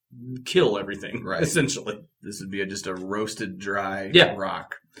kill everything, right? Essentially. This would be just a roasted dry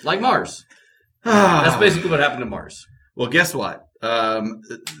rock. Like Mars. That's basically what happened to Mars. Well, guess what?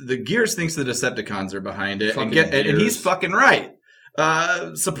 The Gears thinks the Decepticons are behind it, and he's fucking right.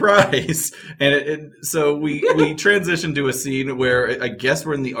 Surprise! And so we transition to a scene where I guess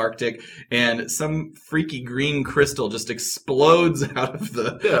we're in the Arctic, and some freaky green crystal just explodes out of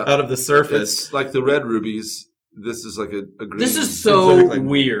the surface. It's like the red rubies. This is like a green. This is so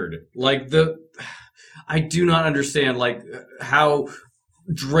weird. Like I do not understand like how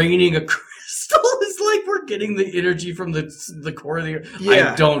draining a crystal is like we're getting the energy from the core of the Earth.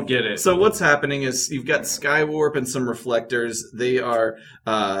 Yeah. I don't get it. So what's happening is you've got Skywarp and some reflectors. They're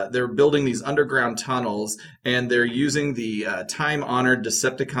building these underground tunnels, and they're using the time-honored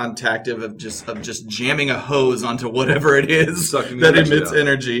Decepticon tactic of just jamming a hose onto whatever it is that emits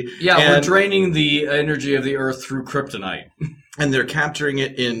energy. Yeah, we're draining the energy of the Earth through kryptonite. And they're capturing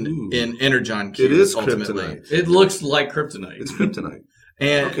it in energon cubes. It is ultimately. kryptonite. It looks like kryptonite. It's kryptonite.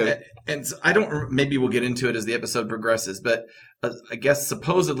 And so I don't. Maybe we'll get into it as the episode progresses, but I guess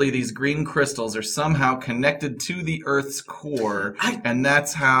supposedly these green crystals are somehow connected to the Earth's core, and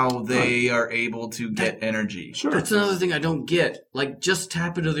that's how they are able to get energy. Sure, that's another thing I don't get. Like, just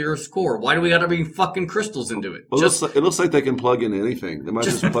tap into the Earth's core. Why do we got to bring fucking crystals into it? Well, it looks like they can plug into anything. They might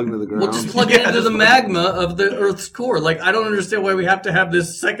just plug into the ground. Well, just plug it into the magma of the Earth's core. Like, I don't understand why we have to have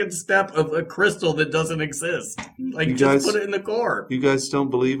this second step of a crystal that doesn't exist. Like, just put it in the core. You guys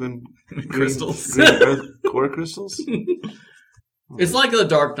don't believe in crystals? Green Earth core crystals? It's like The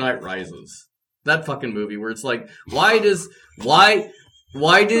Dark Knight Rises. That fucking movie where it's like, why do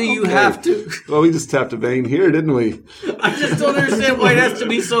you have to? Well, we just tapped a vein here, didn't we? I just don't understand why it has to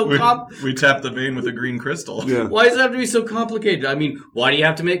be so we tapped the vein with a green crystal. Yeah. Why does it have to be so complicated? I mean, why do you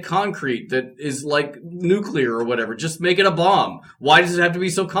have to make concrete that is like nuclear or whatever? Just make it a bomb. Why does it have to be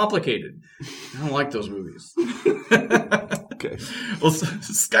so complicated? I don't like those movies. Okay. Well,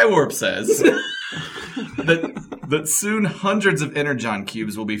 Skywarp says that soon hundreds of energon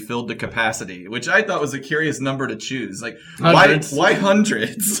cubes will be filled to capacity, which I thought was a curious number to choose. Like, why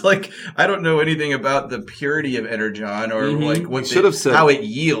hundreds? Like, I don't know anything about the purity of energon or like how it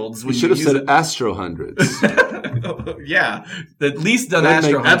yields. You should have said astro hundreds. Yeah, at least done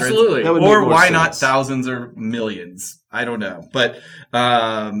astro hundreds. Absolutely. Or why not thousands or millions? I don't know, but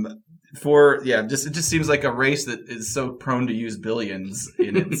it just seems like a race that is so prone to use billions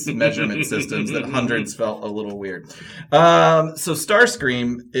in its measurement systems that hundreds felt a little weird. So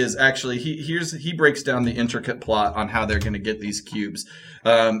Starscream is actually he breaks down the intricate plot on how they're going to get these cubes.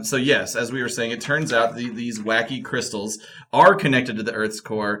 So yes, as we were saying, it turns out these wacky crystals are connected to the Earth's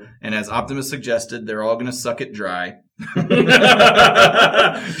core, and as Optimus suggested, they're all going to suck it dry.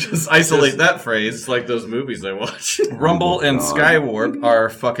 Just isolate that phrase. It's like those movies I watch. Rumble and Skywarp are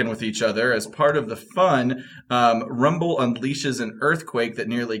fucking with each other. As part of the fun, Rumble unleashes an earthquake that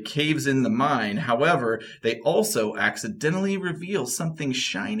nearly caves in the mine. However, they also accidentally reveal something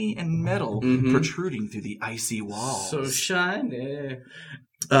shiny and metal protruding through the icy walls. So shiny.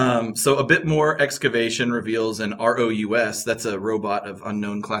 So a bit more excavation reveals an ROUS. That's a robot of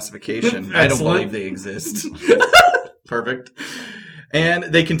unknown classification. I don't believe they exist. Perfect. And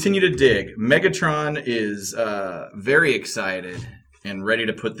they continue to dig. Megatron is very excited and ready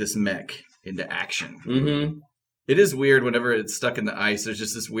to put this mech into action. Mm-hmm. It is weird whenever it's stuck in the ice. There's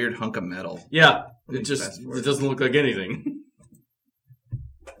just this weird hunk of metal. Yeah, it doesn't look like anything.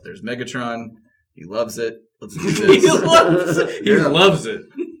 There's Megatron. He loves it. Let's do this. He loves it.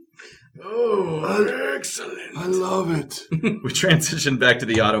 Oh, excellent. I love it. We transition back to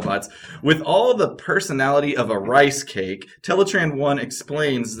the Autobots. With all the personality of a rice cake, Teletran 1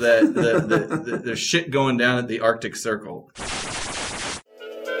 explains that there's shit going down at the Arctic Circle.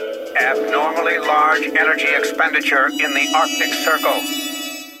 Abnormally large energy expenditure in the Arctic Circle.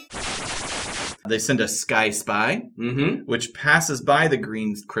 They send a Sky Spy, which passes by the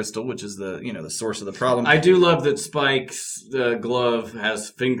green crystal, which is the source of the problem. I do love that Spike's glove has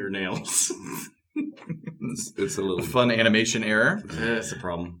fingernails. It's a little fun animation error. That's a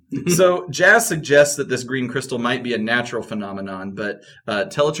problem. So Jazz suggests that this green crystal might be a natural phenomenon, but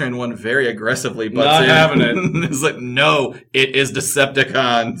Teletran 1 very aggressively butts Not in. having it. It's like, no, it is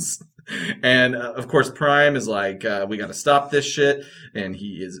Decepticons. And of course, Prime is like, we got to stop this shit. And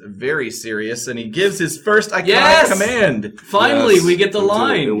he is very serious, and he gives his first iconic command. Finally, we get the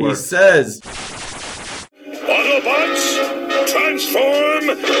line. He says, Autobots, transform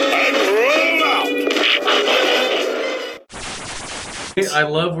and roll out! I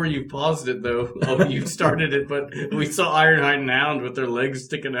love where you paused it, though. Oh, you started it, but we saw Ironhide and Hound with their legs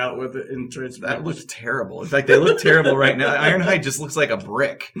sticking out with it in transformation. that looks terrible. In fact, they look terrible right now. Ironhide just looks like a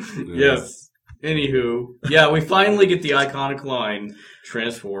brick. Yes. Anywho, yeah, we finally get the iconic line,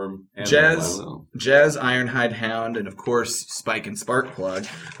 transform. And Jazz, Ironhide, Hound, and of course Spike and Sparkplug.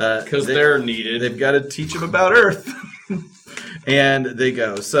 Because they're needed. They've got to teach them about Earth. And they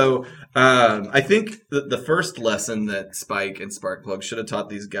go. So I think the first lesson that Spike and Sparkplug should have taught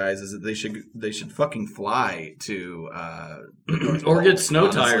these guys is that they should fucking fly to or get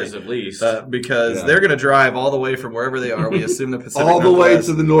snow tires at least. Because they're going to drive all the way from wherever they are. We assume the Pacific all the way Northwest,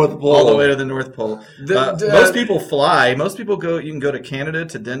 to the North Pole. all the way to the North Pole. Most people fly. Most people go. You can go to Canada,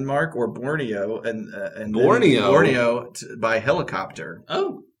 to Denmark, or Borneo, and Borneo by helicopter.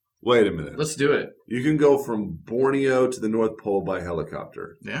 Oh, wait a minute. let's do it. You can go from Borneo to the North Pole by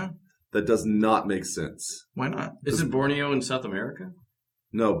helicopter. Yeah, That does not make sense. why not? Is it Borneo in South America?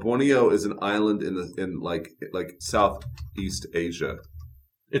 No, Borneo is an island in like Southeast Asia.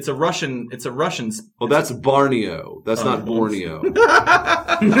 It's a Russian. Well, that's Borneo. That's not Borneo. You There's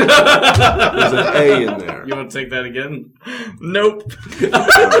an A in there. want to take that again? Nope.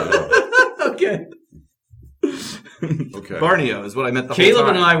 Okay. Okay. Borneo is what I meant. The Caleb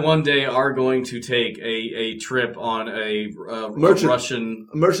whole time. and I one day are going to take a trip on a Russian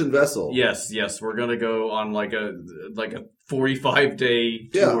merchant vessel. Yes, we're gonna go on like a 45-day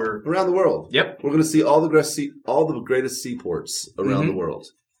tour around the world. Yep. We're going to see all the greatest seaports around the world.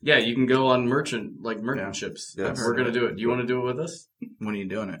 Yeah, you can go on merchant ships. Yes. We're gonna do it. Do you want to do it with us? When are you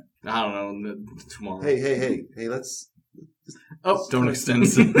doing it? I don't know. Tomorrow. Hey! Let's. Oh, Don't extend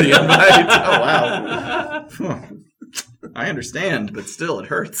the invite. Oh wow. I understand, but still, it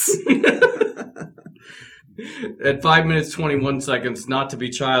hurts. At 5 minutes 21 seconds, not to be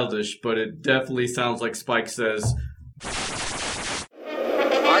childish, but it definitely sounds like Spike says,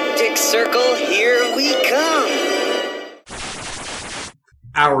 Arctic Circle, here we come.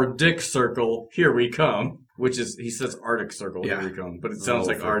 "Our dick circle, here we come." Which is, he says Arctic Circle, here we come. But it sounds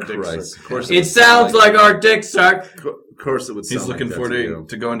like our dick circle. Of course It sounds like our dick circle. Of course it would sound He's looking like forward that you.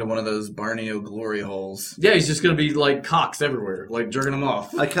 to go into one of those Borneo glory holes. Yeah, he's just going to be like cocks everywhere, like jerking them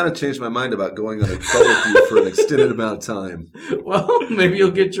off. I kind of changed my mind about going on a boat with you for an extended amount of time. Well, maybe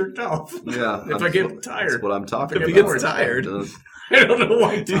you'll get jerked off. Yeah. If I get tired. That's what I'm talking If about. he gets tired. I don't know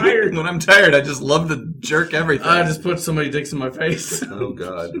why I'm tired. When I'm tired, I just love to jerk everything. I just put so many dicks in my face. Oh,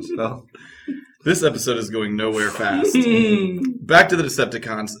 God. Well, This episode is going nowhere fast. Back to the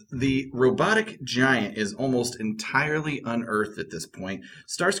Decepticons. The robotic giant is almost entirely unearthed at this point.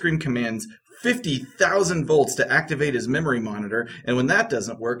 Starscream commands 50,000 volts to activate his memory monitor, and when that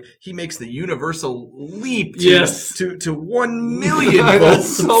doesn't work, he makes the universal leap to 1 million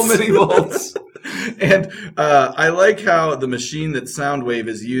volts. So many volts. And I like how the machine that Soundwave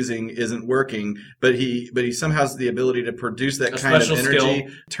is using isn't working, but he somehow has the ability to produce that kind of energy,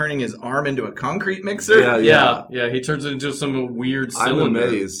 turning his arm into a concrete mixer. Yeah. He turns it into some weird cylinder. I'm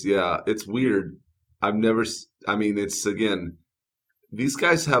amazed. Yeah, it's weird. It's again. These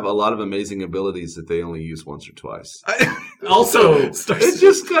guys have a lot of amazing abilities that they only use once or twice. It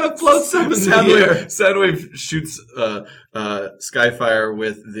just kind of floats up in the air. Soundwave shoots Skyfire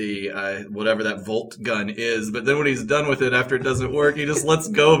with the whatever that volt gun is, but then when he's done with it, after it doesn't work, he just lets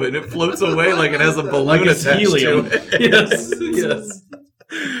go of it, and it floats away like it has a balloon attached helium. to it. Yes.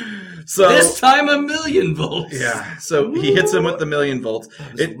 So this time 1 million volts. Yeah. So he hits him with the 1 million volts.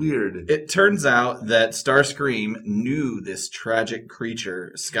 It's weird. It turns out that Starscream knew this tragic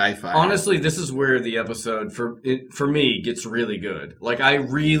creature, Skyfire. Honestly, this is where the episode for me gets really good. Like, I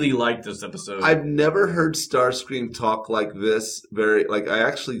really like this episode. I've never heard Starscream talk like this. I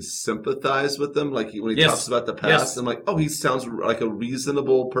actually sympathize with him. Like when he talks about the past, I'm like, oh, he sounds like a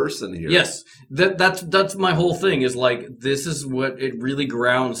reasonable person here. Yes, that's my whole thing. Is like this is what it really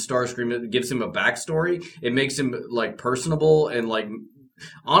grounds Starscream. It gives him a backstory. It makes him like personable and like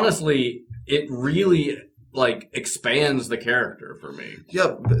honestly, it really like expands the character for me.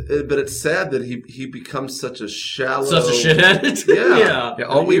 Yeah, but it's sad that he becomes such a shithead. Yeah.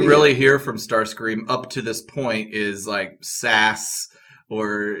 All we really hear from Starscream up to this point is like sass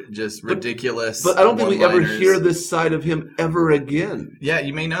or just ridiculous. But I don't think we ever hear this side of him ever again. Yeah,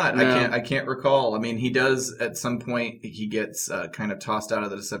 you may not. No. I can't recall. I mean, he does at some point. He gets kind of tossed out of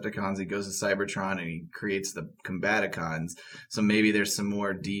the Decepticons. He goes to Cybertron and he creates the Combaticons. So maybe there's some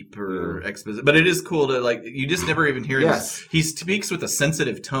more deeper exposition. But it is cool to like. You just never even hear this. He speaks with a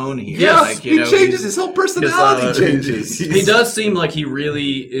sensitive tone here. Yes, he changes. His whole personality changes. He does seem like he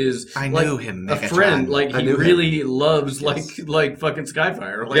really is. I knew him, a friend. Like he really loves like fucking Skyfire.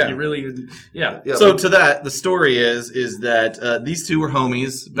 Like he really, So to that, the story is that these two were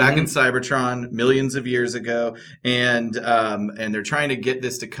homies back in Cybertron millions of years ago, and they're trying to get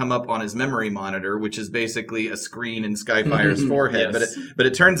this to come up on his memory monitor, which is basically a screen in Skyfire's forehead. Yes. But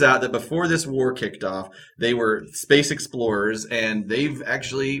it turns out that before this war kicked off, they were space explorers, and they've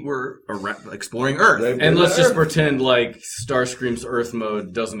actually were exploring Earth. And let's just pretend like Starscream's Earth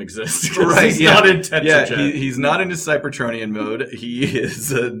mode doesn't exist. Right? He's not in Tetrajet. He's not into Cybertronian mode. He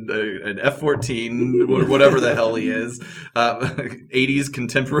is an F-14, whatever the hell he is, 80s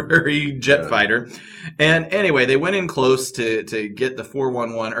contemporary jet fighter. And anyway, they went in close to get the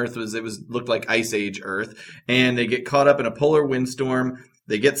 411. Earth looked like Ice Age Earth, and they get caught up in a polar windstorm.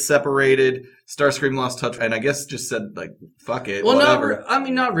 They get separated. Starscream lost touch, and I guess just said like, "Fuck it." Well, whatever.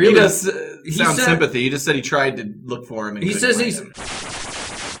 not really. He does sound sympathy. He just said he tried to look for him. And he says he's.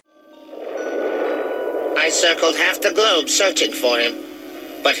 I circled half the globe searching for him,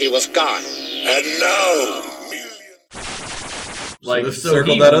 but he was gone. And now,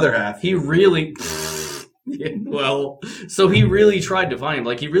 circled that other half. He really. So he really tried to find him.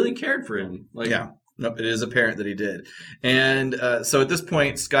 Like he really cared for him. Like, yeah. Nope, it is apparent that he did. And so at this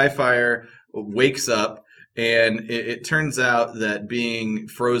point, Skyfire wakes up, and it turns out that being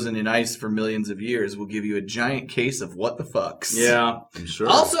frozen in ice for millions of years will give you a giant case of what the fucks. Yeah. I'm sure.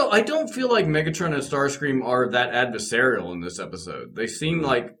 Also, I don't feel like Megatron and Starscream are that adversarial in this episode. They seem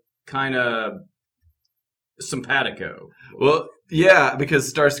like kind of simpatico. Well, yeah,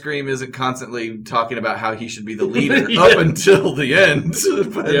 because Starscream isn't constantly talking about how he should be the leader up until the end.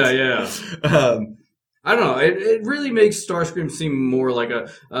 But, I don't know. It really makes Starscream seem more like a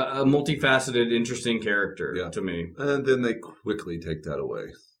multifaceted, interesting character to me. And then they quickly take that away.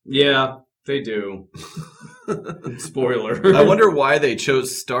 Yeah, they do. Spoiler. I wonder why they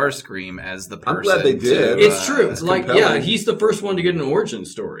chose Starscream as the person. I'm glad they did. It's true. It's like, compelling. he's the first one to get an origin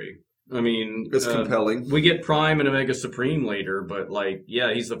story. I mean, it's compelling. We get Prime and Omega Supreme later, but like,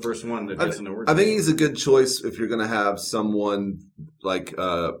 he's the first one that gets an origin. I think he's a good choice if you're going to have someone like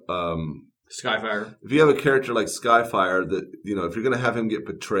Skyfire. If you have a character like Skyfire, that if you're going to have him get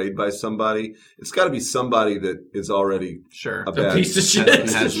betrayed by somebody, it's got to be somebody that is already a piece of shit.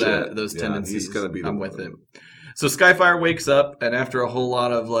 Has those tendencies. He's going to be. I'm with him. So Skyfire wakes up, and after a whole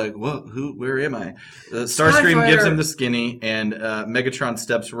lot of like, "What? Who? Where am I?" Starscream gives him the skinny, and Megatron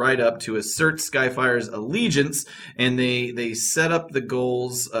steps right up to assert Skyfire's allegiance, and they set up the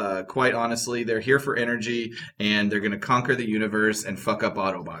goals. Quite honestly, they're here for energy, and they're going to conquer the universe and fuck up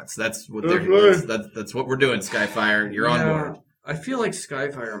Autobots. That's what that's what we're doing. Skyfire, you're on board. I feel like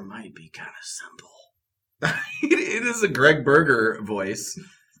Skyfire might be kind of simple. It is a Greg Berger voice.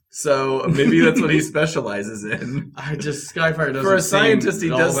 So maybe that's what he specializes in. Skyfire doesn't for a scientist,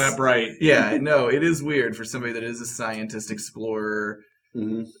 seem he does all that bright. Yeah, I know it is weird for somebody that is a scientist explorer.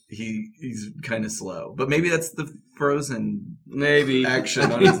 Mm-hmm. He's kind of slow, but maybe that's the frozen action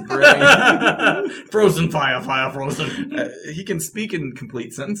on his brain. Frozen fire, frozen. He can speak in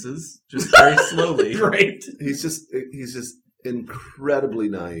complete sentences, just very slowly. Great. He's just incredibly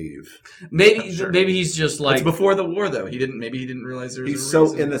naive. Maybe he's just like it's before the war, though. Maybe he didn't realize there was. He's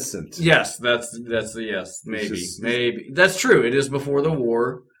so innocent. Yes, that's the yes. Maybe that's true. It is before the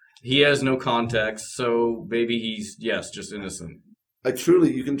war. He has no context, so maybe he's just innocent.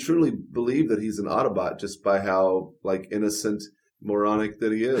 You can truly believe that he's an Autobot just by how innocent, moronic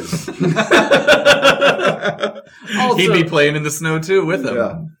that he is. Also, he'd be playing in the snow too with him.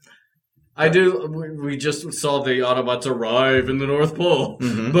 Yeah. I do. We just saw the Autobots arrive in the North Pole,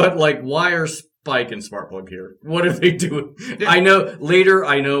 but why are Spike and Sparkplug here? What are they doing? I know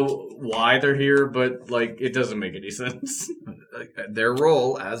why they're here, but it doesn't make any sense. Their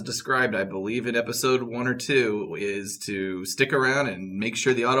role, as described, I believe in episode 1 or 2, is to stick around and make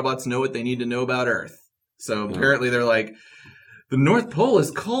sure the Autobots know what they need to know about Earth. So apparently they're like, the North Pole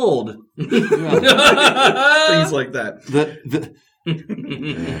is cold. Things like that.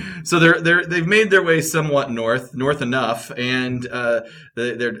 So they've made their way somewhat north enough, and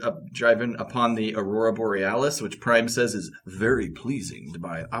they're driving upon the Aurora Borealis, which Prime says is very pleasing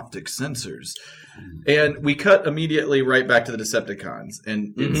by optic sensors. And we cut immediately right back to the Decepticons,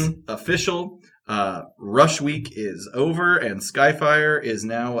 and it's official. Rush Week is over, and Skyfire is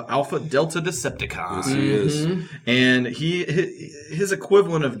now Alpha Delta Decepticon. Yes, he is. And his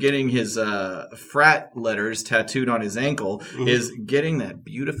equivalent of getting his frat letters tattooed on his ankle is getting that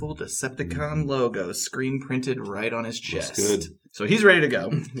beautiful Decepticon logo screen printed right on his chest. That's good. So he's ready to go.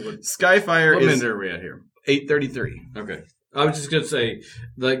 Skyfire What is... minute are we at here? 8:33. Okay. I was just going to say,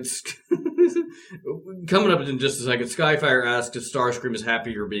 coming up in just a second, Skyfire asks if Starscream is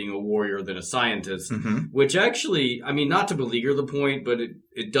happier being a warrior than a scientist, which actually, not to beleaguer the point, but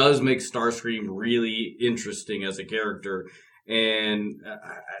it does make Starscream really interesting as a character. And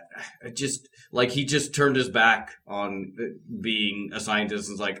I just, he just turned his back on being a scientist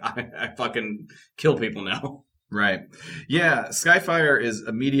and is like, I fucking kill people now. Right. Yeah, Skyfire is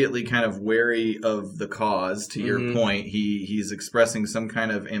immediately kind of wary of the cause, to your point. He's expressing some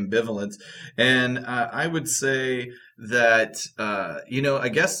kind of ambivalence. And I would say that, I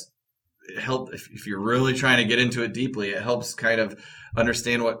guess it helped, if you're really trying to get into it deeply, it helps kind of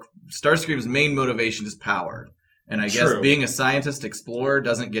understand what Starscream's main motivation is power. And I guess being a scientist explorer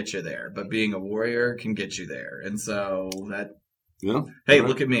doesn't get you there, but being a warrior can get you there. And so that,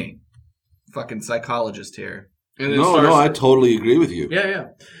 look at me. Fucking psychologist here. No, I totally agree with you. Yeah.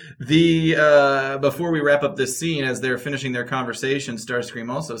 Before we wrap up this scene, as they're finishing their conversation,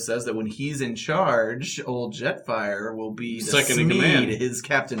 Starscream also says that when he's in charge, old Jetfire will be the second in command, his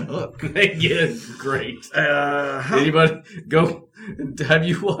Captain Hook. Yeah, great. Anybody go? Have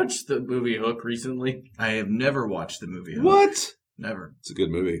you watched the movie Hook recently? I have never watched the movie Hook. What? Never. It's a good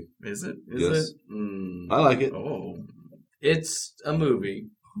movie. Is it? Yes. I like it. Oh, it's a movie.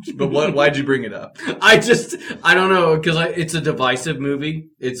 But why'd you bring it up? I don't know, because it's a divisive movie.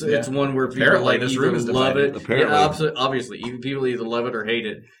 It's one where people either love it. Apparently. Yeah, obviously, people either love it or hate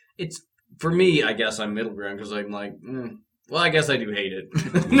it. It's, for me, I guess I'm middle ground, because I'm like, well, I guess I do hate it.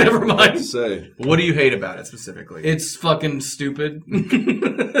 Never mind. What do you hate about it specifically? It's fucking stupid.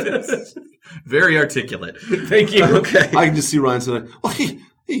 Very articulate. Thank you. Okay. I can just see Ryan saying, well, he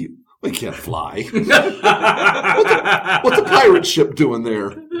can't fly. What's a pirate ship doing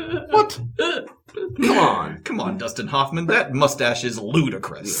there? What? Come on, Dustin Hoffman. That mustache is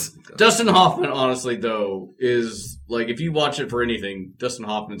ludicrous. Dustin Hoffman, honestly, though, is if you watch it for anything, Dustin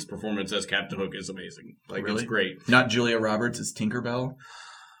Hoffman's performance as Captain Hook is amazing. Really? It's great. Not Julia Roberts as Tinkerbell.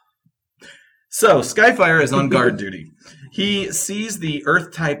 So, Skyfire is on guard duty. He sees the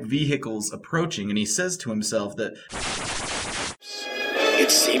Earth-type vehicles approaching, and he says to himself that... It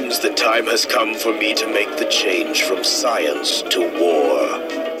seems the time has come for me to make the change from science to war.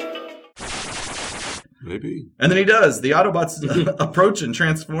 Maybe. And then he does. The Autobots approach and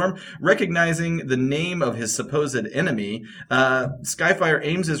transform. Recognizing the name of his supposed enemy, Skyfire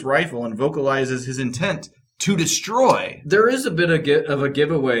aims his rifle and vocalizes his intent to destroy. There is a bit of a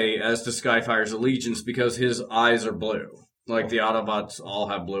giveaway as to Skyfire's allegiance because his eyes are blue. Like the Autobots all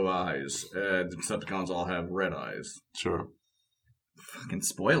have blue eyes. The Decepticons all have red eyes. Sure. Fucking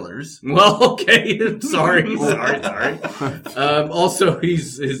spoilers. Well, okay. sorry. Also,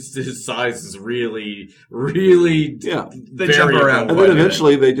 his size is really They jump around. And then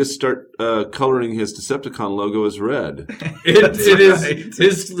eventually they just start coloring his Decepticon logo as red. It is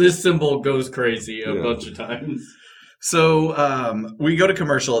his symbol goes crazy a bunch of times. So we go to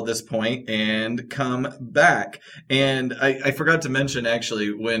commercial at this point and come back. And I forgot to mention,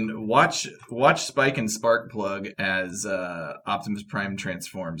 actually, when watch Spike and Sparkplug as Optimus Prime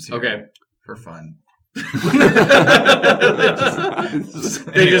transforms here. Okay. For fun.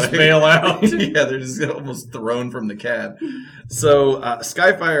 They just bail out. Yeah, they're just almost thrown from the cab. So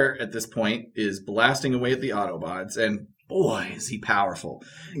Skyfire at this point is blasting away at the Autobots, and boy, is he powerful.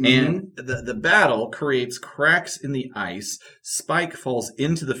 Mm-hmm. And the battle creates cracks in the ice. Spike falls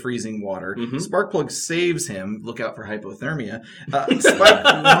into the freezing water. Mm-hmm. Sparkplug saves him. Look out for hypothermia. Spike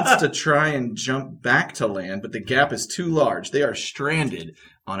wants to try and jump back to land, but the gap is too large. They are stranded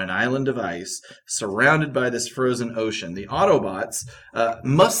on an island of ice, surrounded by this frozen ocean. The Autobots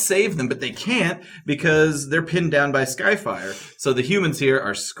must save them, but they can't because they're pinned down by Skyfire. So the humans here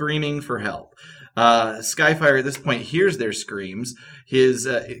are screaming for help. Skyfire at this point hears their screams. His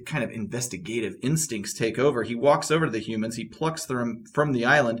kind of investigative instincts take over. He walks over to the humans. He plucks them from the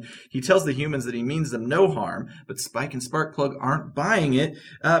island. He tells the humans that he means them no harm, but Spike and Sparkplug aren't buying it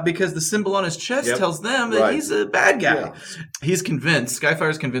because the symbol on his chest tells them that he's a bad guy. Yeah. He's convinced,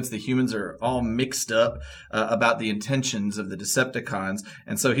 Skyfire's convinced the humans are all mixed up about the intentions of the Decepticons,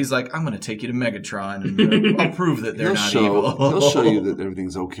 and so he's like, I'm going to take you to Megatron, and I'll prove that they're not evil. He'll show you that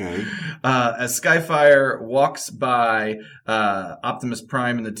everything's okay. As Skyfire walks by Optimus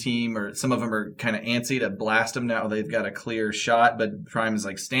Prime and the team, or some of them are kind of antsy to blast him now. They've got a clear shot, but Prime is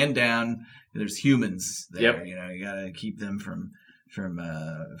like, stand down. There's humans there. Yep. You know, you got to keep them from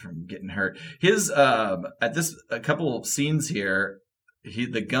getting hurt. His at this a couple of scenes here,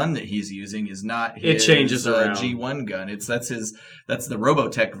 the gun that he's using is not his changes around. G1 gun. That's the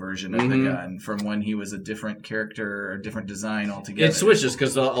Robotech version of the gun from when he was a different character or different design altogether. It switches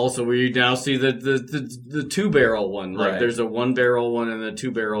because also we now see the 2-barrel one. Like there's a 1-barrel one and a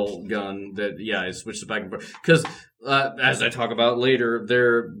 2-barrel gun that it switches back and forth. Because as I talk about later,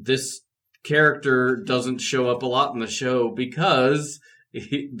 this character doesn't show up a lot in the show because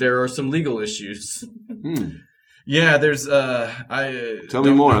there are some legal issues. Yeah, there's Tell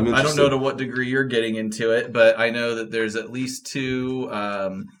me more. I'm interested. I don't know to what degree you're getting into it, but I know that there's at least 2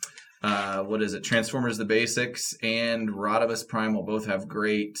 Transformers the Basics and Rodimus Prime will both have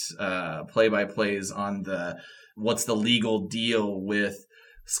great play-by-plays on what's the legal deal with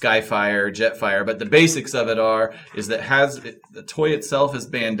Skyfire, Jetfire, but the basics of it is that the toy itself is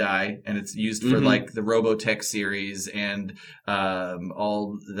Bandai, and it's used for like the Robotech series and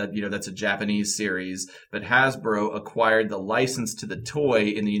all that, that's a Japanese series. But Hasbro acquired the license to the toy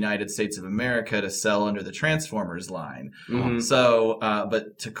in the United States of America to sell under the Transformers line. So,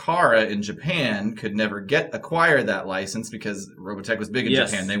 but Takara in Japan could never acquire that license because Robotech was big in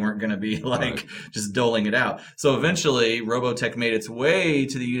Japan. They weren't going to be just doling it out. So eventually, Robotech made its way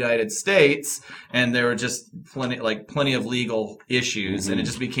to the United States, and there were just plenty of legal issues, and it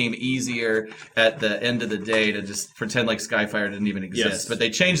just became easier at the end of the day to just pretend like Skyfire didn't even exist. Yes. But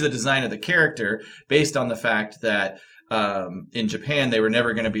they changed the design of the character based on the fact that in Japan they were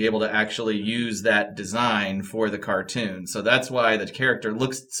never going to be able to actually use that design for the cartoon. So that's why the character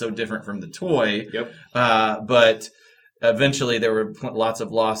looks so different from the toy. Yep. But eventually, there were lots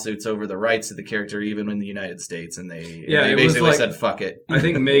of lawsuits over the rights of the character, even in the United States, and they basically said, fuck it. I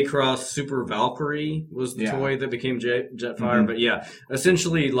think Macross Super Valkyrie was the toy that became Jetfire, but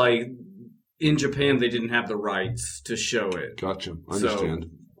essentially, in Japan, they didn't have the rights to show it. Gotcha. I understand.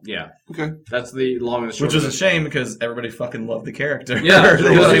 Okay. That's the long and the short. Which was a shame because everybody fucking loved the character. Yeah, he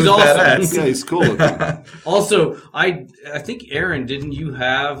was awesome. Yeah, he's cool looking. Also, I think, Aaron, didn't you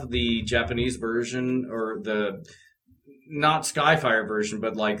have the Japanese version or the... not Skyfire version,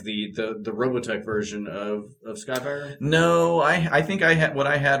 but like the Robotech version of Skyfire? No, I think what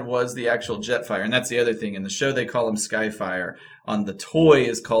I had was the actual Jetfire, and that's the other thing. In the show, they call him Skyfire. On the toy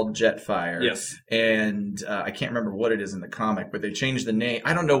is called Jetfire. Yes. And I can't remember what it is in the comic, but they changed the name.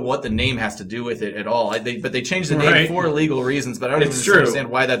 I don't know what the name has to do with it at all. But they changed the name for legal reasons, but I don't even understand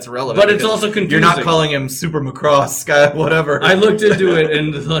why that's relevant. But it's also confusing. You're not calling him Super Macross, Sky, whatever. I looked into it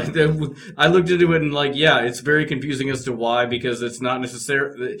and it's very confusing as to why, because it's not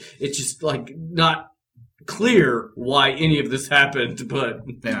necessarily, it's just not clear why any of this happened, but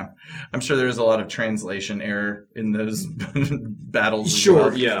Yeah, I'm sure there's a lot of translation error in those battles. as sure,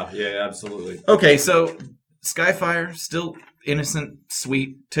 well. yeah, absolutely. Okay, so Skyfire, still innocent,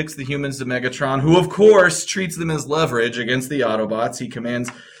 sweet, takes the humans to Megatron, who of course treats them as leverage against the Autobots. He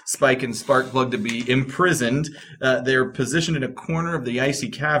commands Spike and Sparkplug to be imprisoned. They're positioned in a corner of the icy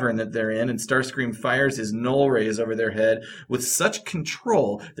cavern that they're in, and Starscream fires his null rays over their head with such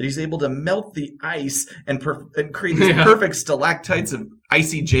control that he's able to melt the ice and create these perfect stalactites of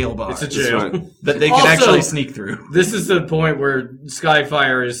icy jail bars. It's a jail. That they can Also, actually sneak through. This is the point where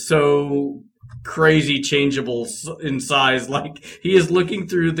Skyfire is so crazy changeable in size. Like, he is looking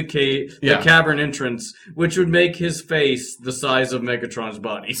through the cavern entrance, which would make his face the size of Megatron's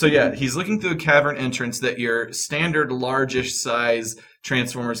body. So yeah, he's looking through a cavern entrance that your standard largish size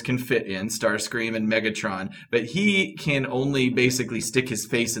Transformers can fit in, Starscream and Megatron, but he can only basically stick his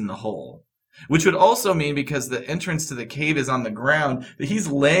face in the hole. Which would also mean, because the entrance to the cave is on the ground, that he's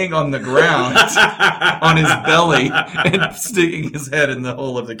laying on the ground on his belly and sticking his head in the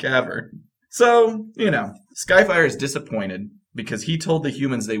hole of the cavern. So, Skyfire is disappointed because he told the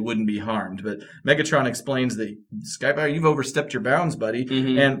humans they wouldn't be harmed. But Megatron explains that, Skyfire, you've overstepped your bounds, buddy.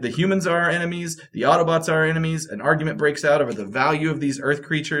 Mm-hmm. And the humans are our enemies. The Autobots are our enemies. An argument breaks out over the value of these Earth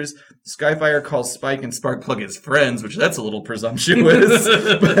creatures. Skyfire calls Spike and Sparkplug his friends, which that's a little presumptuous.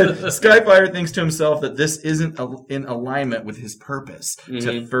 But Skyfire thinks to himself that this isn't in alignment with his purpose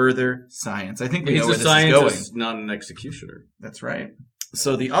to further science. I think we know where this is going. He's a scientist, not an executioner. That's right.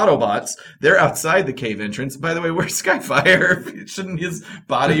 So the Autobots, they're outside the cave entrance. By the way, where's Skyfire? Shouldn't his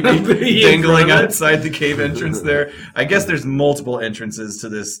body be dangling outside the cave entrance there? I guess there's multiple entrances to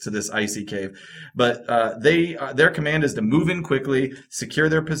this icy cave. But their command is to move in quickly, secure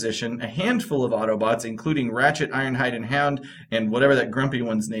their position. A handful of Autobots, including Ratchet, Ironhide, and Hound, and whatever that grumpy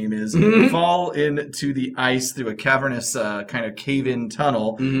one's name is, fall into the ice through a cavernous kind of cave-in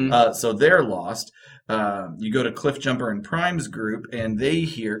tunnel. So they're lost. You go to Cliffjumper and Prime's group, and they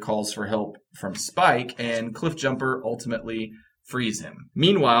hear calls for help from Spike, and Cliffjumper ultimately frees him.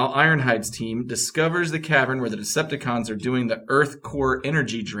 Meanwhile, Ironhide's team discovers the cavern where the Decepticons are doing the Earth core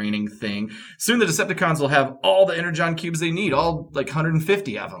energy draining thing. Soon the Decepticons will have all the Energon cubes they need, all like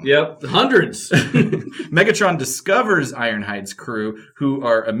 150 of them. Yep, hundreds. Megatron discovers Ironhide's crew, who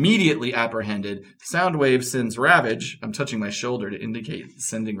are immediately apprehended. Soundwave sends Ravage. I'm touching my shoulder to indicate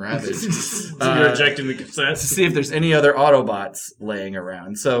sending Ravage. So you're ejecting the cassette. To see if there's any other Autobots laying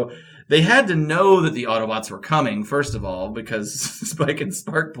around. So they had to know that the Autobots were coming, first of all, because Spike and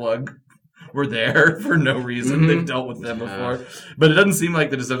Sparkplug were there for no reason. They've dealt with them before. But it doesn't seem like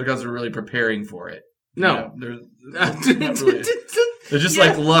the Decepticons were really preparing for it. No. They're just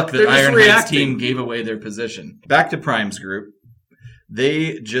like luck that Ironhide's team gave away their position. Back to Prime's group.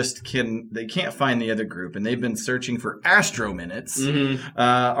 They can't find the other group, and they've been searching for Astro Minutes.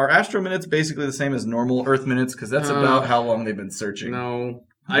 Are Astro Minutes basically the same as normal Earth Minutes? Because that's about how long they've been searching. No.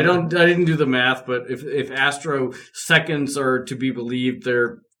 I didn't do the math, but if Astro seconds are to be believed,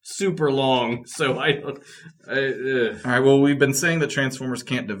 they're super long. So I don't. All right. Well, we've been saying that Transformers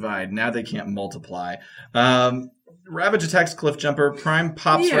can't divide. Now they can't multiply. Ravage attacks Cliffjumper. Prime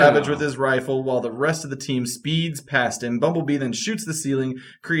pops Ravage with his rifle while the rest of the team speeds past him. Bumblebee then shoots the ceiling,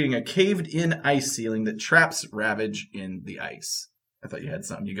 creating a caved-in ice ceiling that traps Ravage in the ice. I thought you had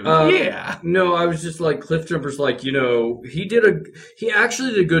something. You go, yeah. No, I was just like, Cliffjumper's like, he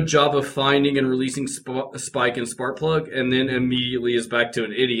actually did a good job of finding and releasing Spike and Sparkplug, and then immediately is back to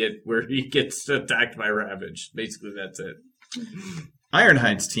an idiot where he gets attacked by Ravage. Basically, that's it.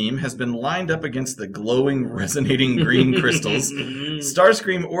 Ironhide's team has been lined up against the glowing, resonating green crystals.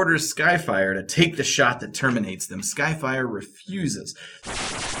 Starscream orders Skyfire to take the shot that terminates them. Skyfire refuses.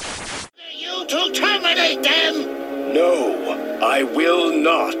 You to terminate them! No, I will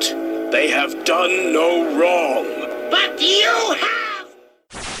not. They have done no wrong. But you have!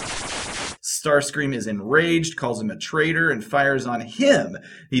 Starscream is enraged, calls him a traitor, and fires on him.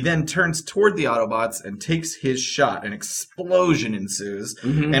 He then turns toward the Autobots and takes his shot. An explosion ensues,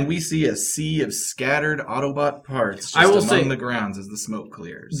 and we see a sea of scattered Autobot parts just among the grounds as the smoke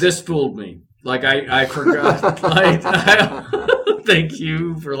clears. This fooled me. Like, I forgot. Thank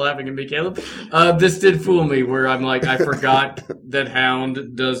you for laughing at me, Caleb. This did fool me, where I'm like, I forgot that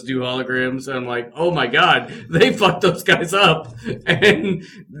Hound does do holograms, and I'm like, oh my god, they fucked those guys up, and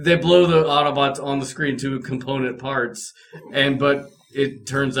they blow the Autobots on the screen to component parts, but it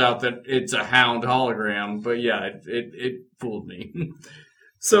turns out that it's a Hound hologram. But yeah, it fooled me.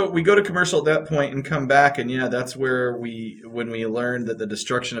 So we go to commercial at that point and come back, and that's where when we learned that the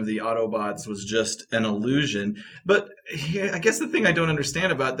destruction of the Autobots was just an illusion. But I guess the thing I don't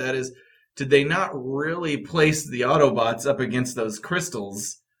understand about that is did they not really place the Autobots up against those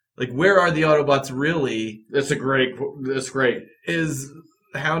crystals? Like, where are the Autobots really? That's great. Is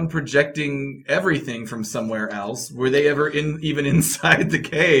Hound projecting everything from somewhere else? Were they ever even inside the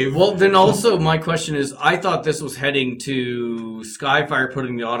cave? Well, then also my question is, I thought this was heading to Skyfire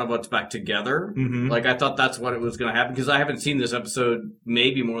putting the Autobots back together. Mm-hmm. Like, I thought that's what it was going to happen, because I haven't seen this episode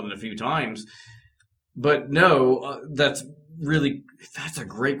maybe more than a few times. But no, that's a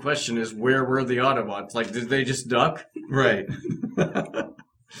great question, is where were the Autobots? Like, did they just duck? Right.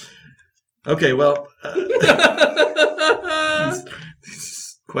 Okay, well...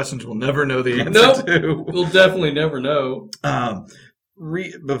 these questions we'll never know the answer to. We'll definitely never know.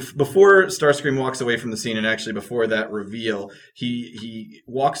 Before Starscream walks away from the scene, and actually before that reveal, he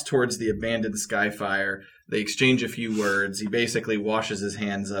walks towards the abandoned Skyfire. They exchange a few words. He basically washes his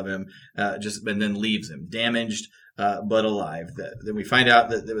hands of him, and then leaves him damaged, but alive. Then we find out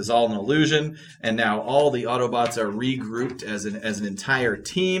that it was all an illusion, and now all the Autobots are regrouped as an entire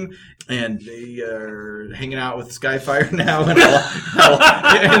team, and they are hanging out with Skyfire now. And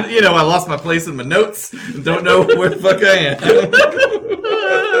I lost my place in my notes. Don't know where the fuck I am.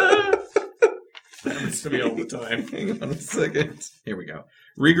 Happens to me all the time. Hang on a second. Here we go.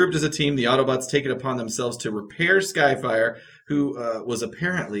 Regrouped as a team, the Autobots take it upon themselves to repair Skyfire, who was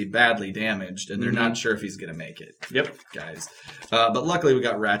apparently badly damaged, and they're not sure if he's going to make it. Yep. Guys. But luckily we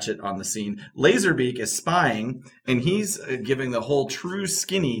got Ratchet on the scene. Laserbeak is spying, and he's giving the whole true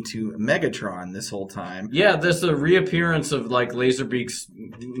skinny to Megatron this whole time. Yeah, there's a reappearance of, like, Laserbeak's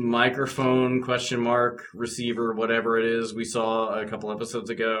microphone, receiver, whatever it is we saw a couple episodes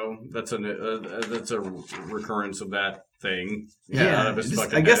ago. That's a recurrence of that thing. Yeah, out of his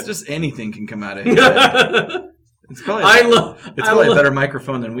fucking I guess head. just anything can come out of his head. It's probably a better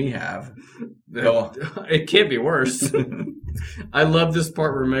microphone than we have. Go on. It can't be worse. I love this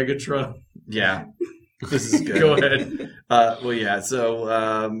part where Megatron... Yeah. This is good. Go ahead. So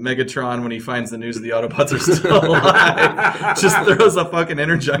Megatron, when he finds the news that the Autobots are still alive, just throws a fucking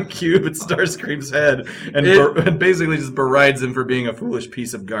Energon cube at Starscream's head and basically just berides him for being a foolish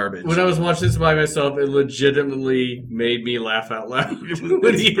piece of garbage. When I was watching this by myself, it legitimately made me laugh out loud.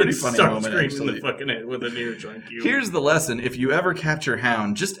 When he pretty funny moment, Starscream actually. in the fucking head with an Energon cube. Here's the lesson. If you ever capture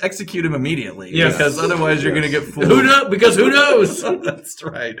Hound, just execute him immediately. Yes. Because otherwise you're going to get fooled. Who knows? That's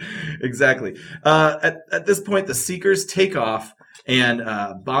right. Exactly. At this point, the Seekers take off and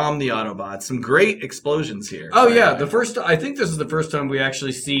bomb the Autobots. Some great explosions here. Oh yeah, I think this is the first time we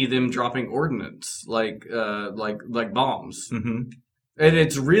actually see them dropping ordnance, like bombs. Mm-hmm. And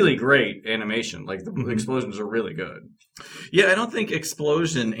it's really great animation. Like, the explosions are really good. Yeah, I don't think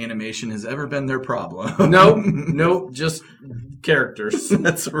explosion animation has ever been their problem. Nope, just characters.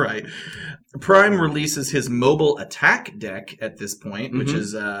 That's right. Prime releases his mobile attack deck at this point, which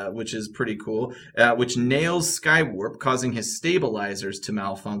is pretty cool, which nails Skywarp, causing his stabilizers to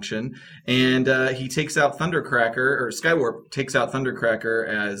malfunction, and he takes out Skywarp takes out Thundercracker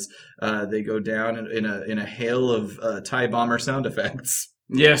as they go down in a hail of TIE bomber sound effects.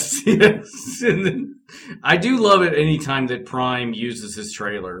 Yes. And then, I do love it any time that Prime uses his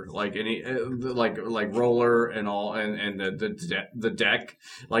trailer, like any like roller and all, and the deck.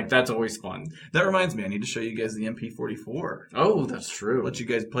 Like, that's always fun. That reminds me, I need to show you guys the MP44. Oh, that's true. Let you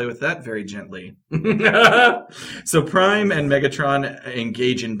guys play with that very gently. So Prime and Megatron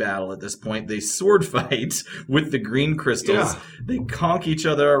engage in battle at this point. They sword fight with the green crystals. Yeah. They conk each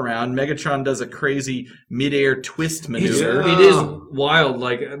other around. Megatron does a crazy midair twist maneuver. It is wild.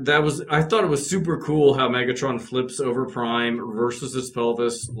 Like, I thought it was super cool how Megatron flips over Prime, reverses his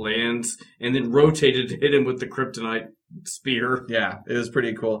pelvis, lands, and then rotated to hit him with the kryptonite spear. Yeah, it was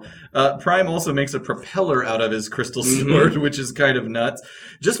pretty cool. Prime also makes a propeller out of his crystal sword, which is kind of nuts.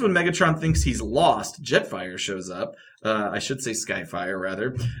 Just when Megatron thinks he's lost, Jetfire shows up. I should say Skyfire,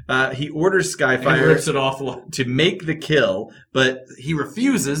 rather. He orders Skyfire and rips it off to make the kill, but he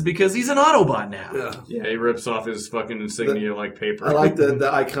refuses because he's an Autobot now. Yeah, he rips off his fucking insignia like paper. I like the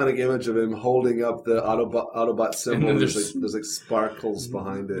iconic image of him holding up the Autobot symbol. And there's like sparkles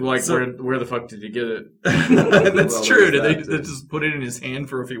behind it. Like, where the fuck did you get it? That's true. Did they just put it in his hand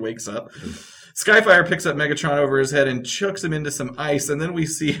for if he wakes up? Skyfire picks up Megatron over his head and chucks him into some ice, and then we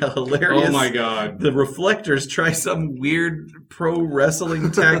see a hilarious... Oh my god. The Reflectors try some weird pro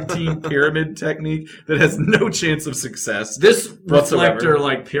wrestling tag team pyramid technique that has no chance of success. This whatsoever.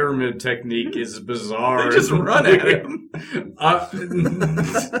 Reflector pyramid technique is bizarre. They just run at him.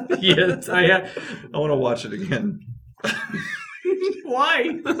 Yes, I want to watch it again.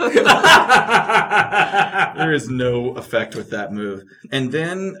 Why? There is no effect with that move. And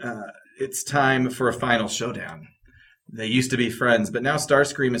then... it's time for a final showdown. They used to be friends, but now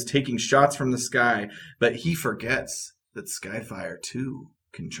Starscream is taking shots from the sky, but he forgets that Skyfire too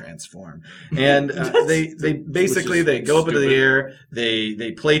can transform. And they basically they go up into the air,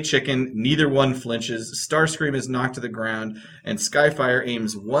 they play chicken, neither one flinches. Starscream is knocked to the ground, and Skyfire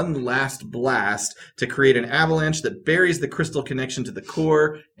aims one last blast to create an avalanche that buries the crystal connection to the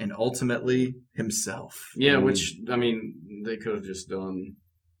core and ultimately himself. Yeah, which I mean, they could have just done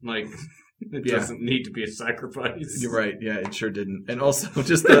like it doesn't need to be a sacrifice. You're right. Yeah, it sure didn't. And also,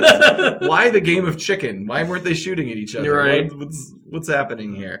 just why the game of chicken? Why weren't they shooting at each other? You're right. What's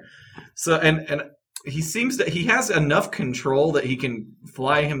happening here? So, and he seems that he has enough control that he can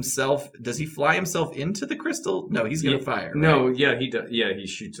fly himself. Does he fly himself into the crystal? No, he's going to fire. Right? No, yeah, he does. Yeah, he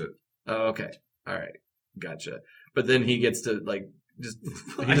shoots it. Oh, okay. All right. Gotcha. But then he gets to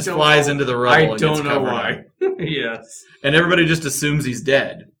he just flies into the rubble. I don't know why. Yes. And everybody just assumes he's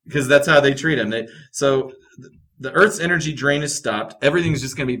dead because that's how they treat him. So the Earth's energy drain is stopped. Everything's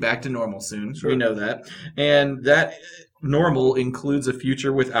just going to be back to normal soon. Sure. We know that. And that normal includes a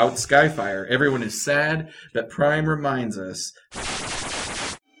future without Skyfire. Everyone is sad, but Prime reminds us.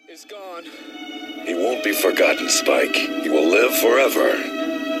 Is gone. He won't be forgotten, Spike. He will live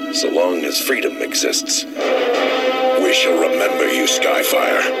forever, so long as freedom exists. We shall remember you,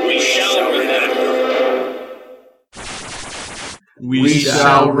 Skyfire. We shall remember. We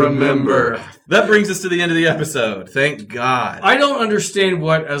shall remember. That brings us to the end of the episode. Thank God. I don't understand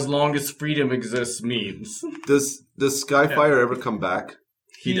what "as long as freedom exists" means. Does Skyfire ever come back?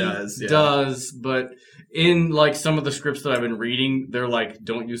 He does. Yeah. Does, but in like some of the scripts that I've been reading, they're like,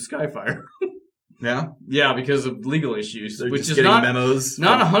 "Don't use Skyfire." Yeah, yeah, because of legal issues, they're which just is getting not memos.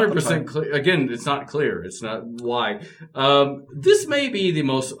 Not 100% clear. Again, it's not clear. It's not why. This may be the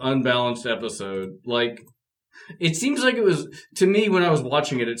most unbalanced episode. Like, it seems like it was to me when I was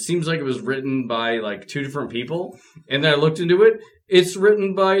watching it. It seems like it was written by like 2 different people, and then I looked into it. It's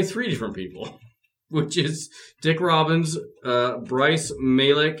written by 3 different people, which is Dick Robbins, Bryce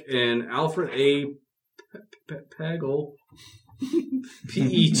Malick, and Alfred A. Pagel.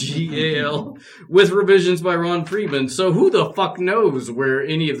 P-E-G-A-L, with revisions by Ron Friedman. So who the fuck knows where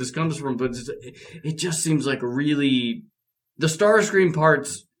any of this comes from? But it just seems like the Starscream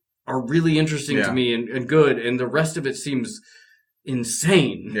parts are really interesting to me and good, and the rest of it seems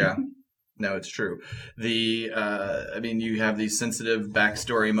insane. Yeah. No, it's true. You have these sensitive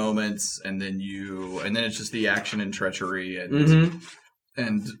backstory moments, and then it's just the action and treachery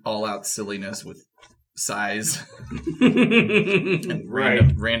and all out silliness with size and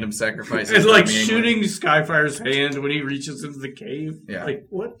random sacrifices. It's like shooting Skyfire's hand when he reaches into the cave. Yeah. Like,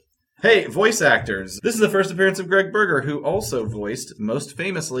 what? Hey, voice actors. This is the first appearance of Greg Berger, who also voiced, most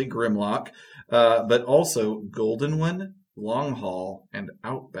famously, Grimlock, but also Golden One, Long Haul, and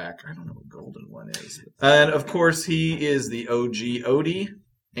Outback. I don't know what Golden One is. And, of course, he is the OG Odie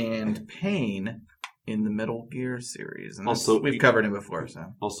and Pain in the Metal Gear series. And also, we've covered him before.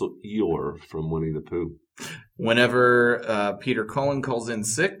 So also Eeyore from Winnie the Pooh. Whenever Peter Cullen calls in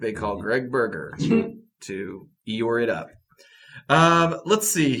sick, they call Greg Berger to Eeyore it up. Let's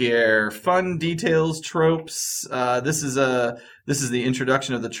see here. Fun details, tropes. This is the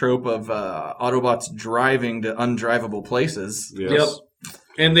introduction of the trope of Autobots driving to undrivable places. Yes. Yep.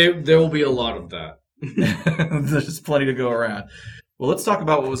 And there will be a lot of that. There's plenty to go around. Well, let's talk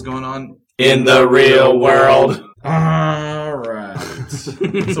about what was going on in the real world. All right.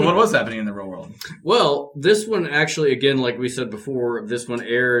 So what was happening in the real world? Well, this one actually, again, like we said before, this one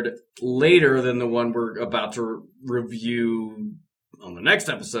aired later than the one we're about to review on the next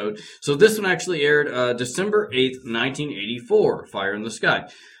episode. So this one actually aired December 8th, 1984, Fire in the Sky.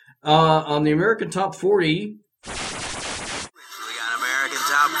 On the American Top 40...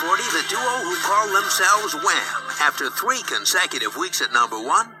 Top 40, the duo who call themselves Wham. After 3 consecutive weeks at number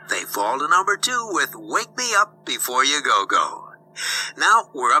 1, they fall to number 2 with Wake Me Up Before You Go Go. Now,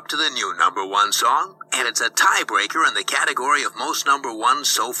 we're up to the new number 1 song, and it's a tiebreaker in the category of most number 1s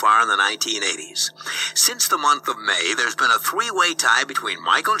so far in the 1980s. Since the month of May, there's been a 3-way tie between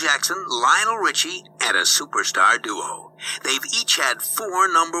Michael Jackson, Lionel Richie, and a superstar duo. They've each had 4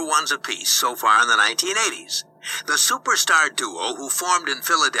 number 1s apiece so far in the 1980s. The superstar duo who formed in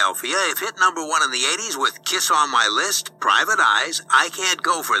Philadelphia have hit number 1 in the 80s with Kiss on My List, Private Eyes, I Can't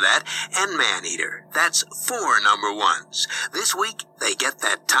Go For That, and Maneater. That's 4 number 1s. This week, they get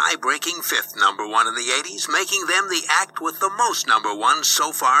that tie-breaking 5th number 1 in the 80s, making them the act with the most number 1s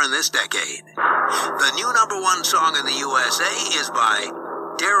so far in this decade. The new number 1 song in the USA is by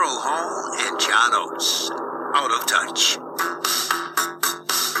Daryl Hall and John Oates, Out of Touch.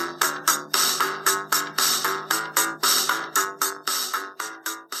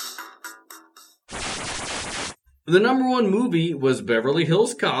 The number one movie was Beverly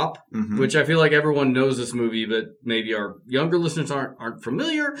Hills Cop, which I feel like everyone knows this movie, but maybe our younger listeners aren't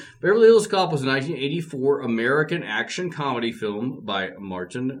familiar. Beverly Hills Cop was a 1984 American action comedy film by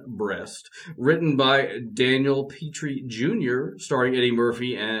Martin Brest, written by Daniel Petrie Jr., starring Eddie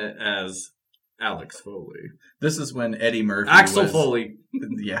Murphy as Alex Foley. This is when Eddie Murphy Axel Foley.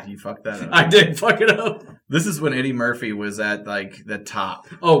 Yeah, you fucked that up. I did fuck it up. This is when Eddie Murphy was at like the top.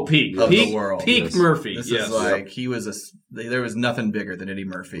 Oh, peak of the world. Peak Murphy. This is like he was there was nothing bigger than Eddie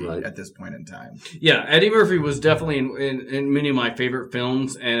Murphy at this point in time. Yeah, Eddie Murphy was definitely in many of my favorite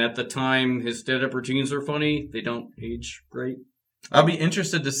films, and at the time his stand-up routines are funny. They don't age great. I'll be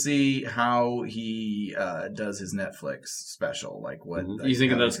interested to see how he does his Netflix special. Like what you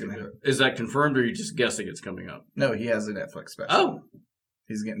thinking is that confirmed, or are you just guessing it's coming up? No, he has a Netflix special. Oh,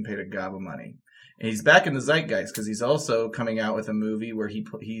 he's getting paid a gob of money, and he's back in the zeitgeist because he's also coming out with a movie where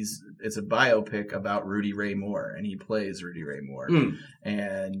it's a biopic about Rudy Ray Moore, and he plays Rudy Ray Moore.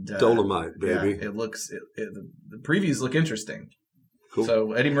 And Dolomite, baby. Yeah, the previews look interesting. Cool.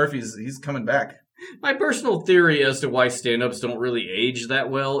 So Eddie he's coming back. My personal theory as to why stand-ups don't really age that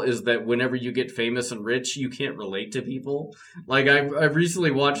well is that whenever you get famous and rich, you can't relate to people. Like I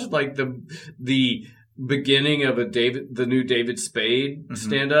recently watched like the beginning of the new David Spade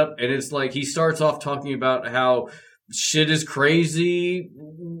stand-up, and it's like he starts off talking about how shit is crazy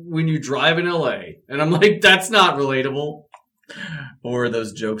when you drive in LA, and I'm like, that's not relatable. Or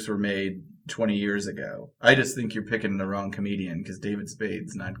those jokes were made 20 years ago. I just think you're picking the wrong comedian because David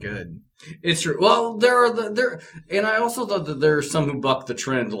Spade's not good. It's true. Well, and I also thought that there are some who buck the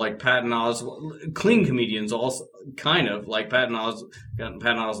trend, like Patton Oswalt. Clean comedians also, kind of, like Patton Oswalt.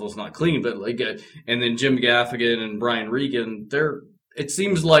 Patton Oswalt's not clean, but like, and then Jim Gaffigan and Brian Regan, it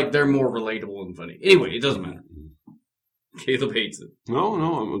seems like they're more relatable and funny. Anyway, it doesn't matter. Caleb hates it. No,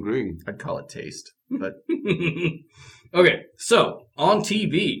 I'm agreeing. I'd call it taste, but... Okay, so, on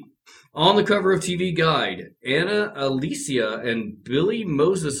TV... On the cover of TV Guide, Anna Alicia and Billy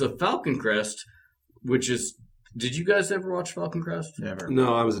Moses of Falcon Crest, which is... Did you guys ever watch Falcon Crest? Never.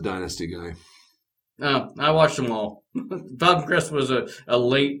 No, I was a Dynasty guy. I watched them all. Falcon Crest was a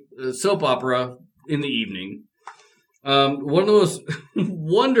late soap opera in the evening. One of those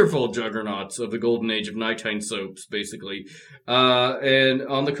wonderful juggernauts of the golden age of nighttime soaps, basically. And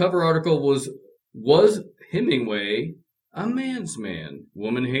on the cover article was Hemingway... a man's man,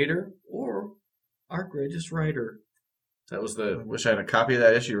 woman hater, or our greatest writer? That was I wish I had a copy of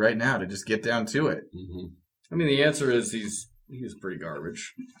that issue right now to just get down to it. I mean, the answer is he's pretty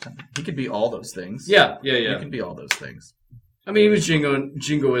garbage. He could be all those things. Yeah. He could be all those things. I mean, he was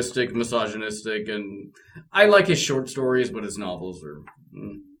jingoistic, misogynistic, and I like his short stories, but his novels are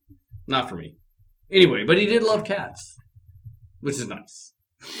not for me. Anyway, but he did love cats, which is nice.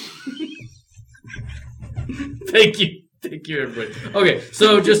 Thank you. Thank you, everybody. Okay,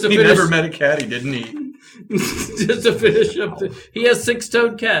 so just to finish... He never met a catty, didn't he? Just to finish up, he has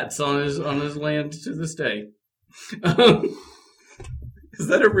 6-toed cats on his land to this day. Is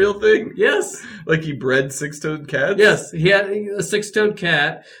that a real thing? Yes. Like he bred 6-toed cats? Yes, he had a 6-toed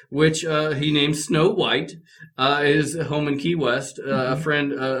cat, which he named Snow White. His home in Key West.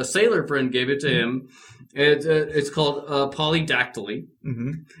 A sailor friend gave it to him. It's called Polydactyly.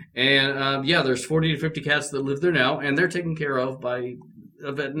 And there's 40 to 50 cats that live there now, and they're taken care of by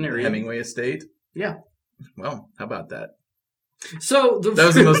a veterinarian. Hemingway Estate? Yeah. Well, how about that? So that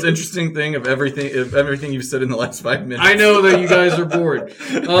was the most interesting thing of everything you've said in the last 5 minutes. I know that you guys are bored.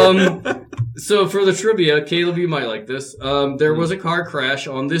 So for the trivia, Caleb, you might like this. There was a car crash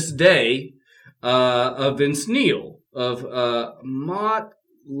on this day of Vince Neil of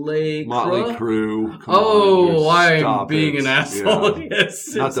Motley Crue. I'm being an asshole. Yeah.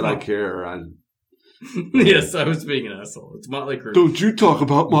 Yes, not that I care. Yes, I was being an asshole. It's Motley Crue. Don't you talk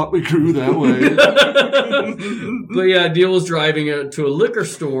about Motley Crue that way. But yeah, Neil was driving to a liquor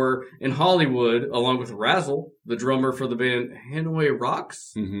store in Hollywood along with Razzle, the drummer for the band Hanoi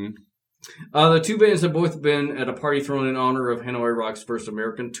Rocks. The two bands have both been at a party thrown in honor of Hanoi Rocks' first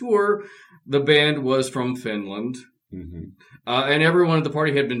American tour. The band was from Finland. And everyone at the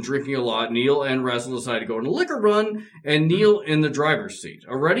party had been drinking a lot. Neil and Razzle decided to go on a liquor run, and Neil in the driver's seat.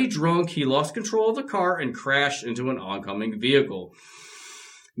 Already drunk, he lost control of the car and crashed into an oncoming vehicle.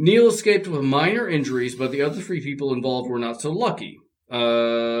 Neil escaped with minor injuries, but the other 3 people involved were not so lucky.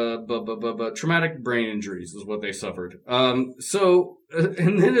 But traumatic brain injuries is what they suffered. And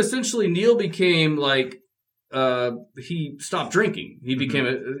then essentially Neil became like, he stopped drinking. He became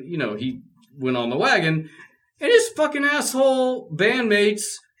he went on the wagon. And his fucking asshole bandmates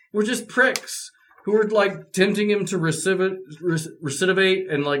were just pricks. who were like tempting him to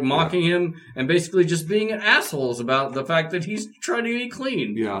recidivate and like mocking him and basically just being assholes about the fact that he's trying to eat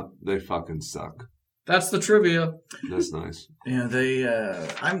clean. Yeah, they fucking suck. That's the trivia. That's nice. Yeah, they.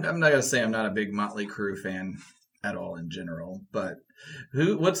 I'm not gonna say I'm not a big Motley Crue fan at all in general, but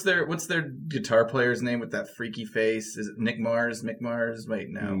what's their guitar player's name with that freaky face? Is it Nick Mars? Mick Mars? Wait,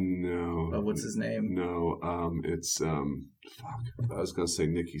 no. No. What's his name? No, it's fuck. I was gonna say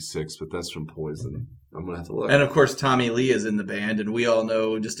Nikki Sixx, but that's from Poison. I'm gonna have to look. And of course, Tommy Lee is in the band, and we all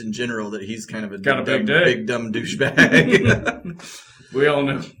know just in general that he's kind of a big dumb douchebag. We all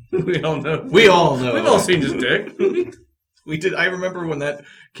know. We all know. We've all seen his dick. We did. I remember when that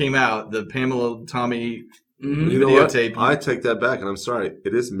came out, the Pamela Tommy You know what? I take that back, and I'm sorry.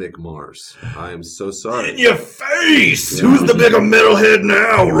 It is Mick Mars. I am so sorry. In your face! Yeah. Who's the bigger metalhead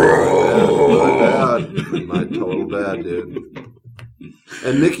now? My total bad, dude.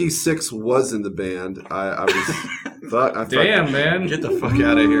 And Nikki Sixx was in the band. I was. Damn, man. Get the fuck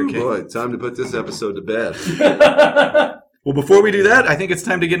out of here, Kate. Boy, time to put this episode to bed. Well, before we do that, I think it's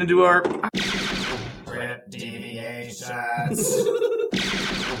time to get into our script deviations.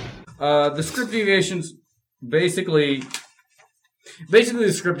 The script deviations, basically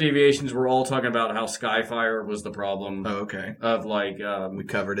the script deviations were all talking about how Skyfire was the problem. Oh, okay. Of like we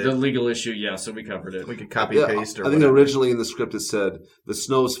covered it. The legal issue, yeah. So we covered it. We could copy paste. Or I think originally in the script it said the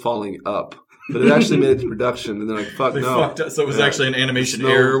snow's falling up. But it actually made it to production, and they're like, fuck, they no. Fucked up. So it was actually an animation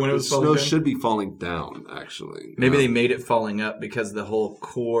error when it was falling down? The snow should be falling down, actually. Maybe they made it falling up because the whole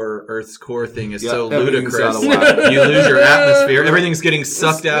Earth's core thing is so ludicrous. You lose your atmosphere. Everything's getting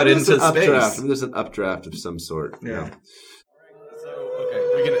sucked out into space. Updraft. I mean, there's an updraft of some sort. Yeah. So, okay,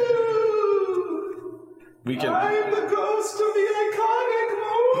 we can... I'm the ghost of the iconic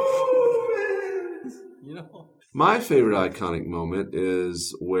moment! You know... My favorite iconic moment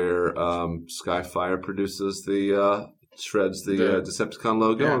is where Skyfire produces shreds the Decepticon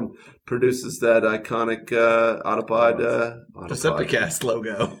logo and produces that iconic Autobot Decepticast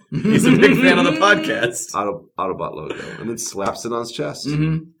logo. He's a big fan of the podcast. Autobot logo, and then slaps it on his chest.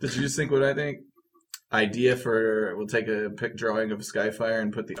 Mm-hmm. Did you just think what I think? Idea for we'll take a pic drawing of Skyfire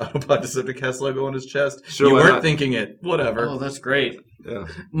and put the Autobot Decepticast logo on his chest. Sure, you weren't thinking it. Whatever. Oh, that's great. Yeah.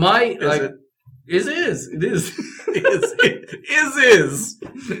 Mine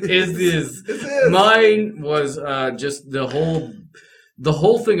was just the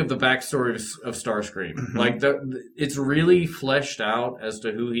whole thing of the backstory of Starscream. Mm-hmm. Like it's really fleshed out as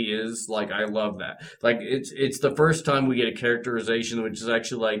to who he is. Like I love that. Like it's the first time we get a characterization, which is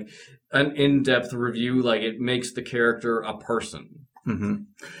actually like an in-depth review. Like it makes the character a person. Mm-hmm.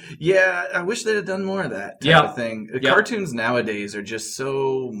 Yeah, I wish they'd have done more of that type of thing. Cartoons nowadays are just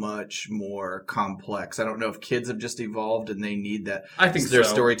so much more complex. I don't know if kids have just evolved and they need that. I think their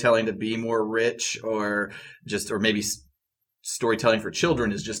storytelling to be more rich, or maybe storytelling for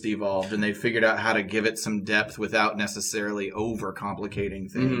children is just evolved, and they figured out how to give it some depth without necessarily overcomplicating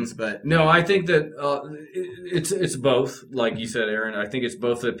things. Mm-hmm. But no, I think that it's both. Like you said, Aaron, I think it's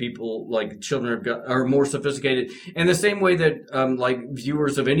both that people, like children, are more sophisticated, and the same way that like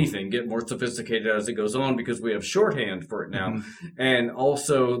viewers of anything get more sophisticated as it goes on because we have shorthand for it now, mm-hmm. and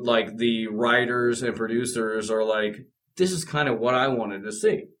also like the writers and producers are like, this is kind of what I wanted to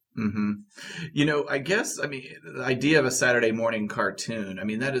see. Mm-hmm. You know, the idea of a Saturday morning cartoon,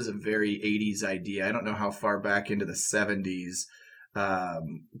 that is a very 80s idea. I don't know how far back into the 70s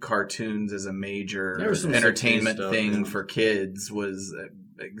cartoons as a major entertainment thing for kids was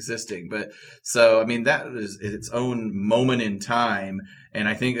existing. But so, that was its own moment in time. And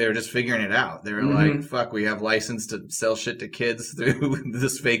I think they were just figuring it out. They were like, fuck, we have license to sell shit to kids through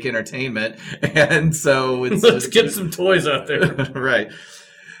this fake entertainment. And so let's get some toys out there. Right.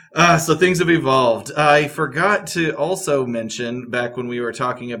 So things have evolved. I forgot to also mention back when we were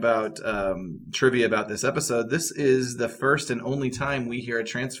talking about trivia about this episode, this is the first and only time we hear a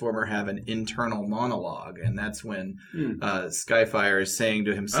Transformer have an internal monologue. And that's when Skyfire is saying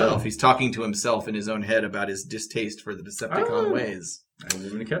to himself, he's talking to himself in his own head about his distaste for the Decepticon ways. I didn't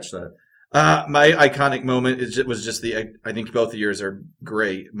even catch that. My iconic moment was just I think both of yours are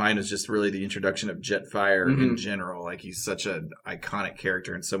great. Mine is just really the introduction of Jetfire in general. Like, he's such an iconic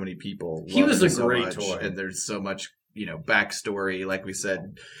character and so many people he was a so great much, toy. and there's so much, backstory. Like we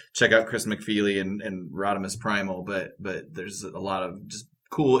said, check out Chris McFeely and Rodimus Primal, but there's a lot of just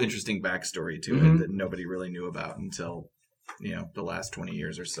cool, interesting backstory to it that nobody really knew about until, the last 20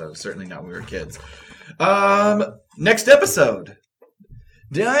 years or so. Certainly not when we were kids. Next episode.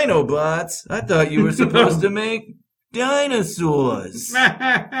 Dinobots? I thought you were supposed to make dinosaurs.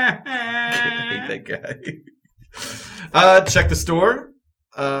 I hate that guy. Check the store.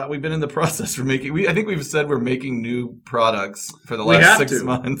 we've been in the process for making. I think we've said we're making new products for the last 6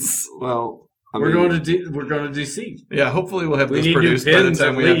 months. Well, we're going to DC. Yeah, hopefully we'll have this produced by the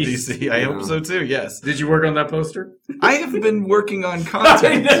time we have DC. I hope so too. Yes. Did you work on that poster? I have been working on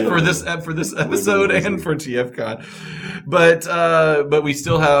content for this episode and for TFCon, but we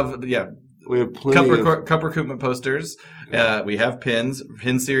still have we have plenty of Cup Recoupment posters. We have pins.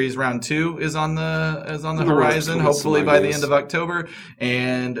 Pin series round 2 is on the horizon. Hopefully by the end of October,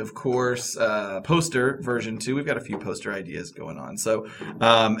 and of course, poster version 2. We've got a few poster ideas going on. So,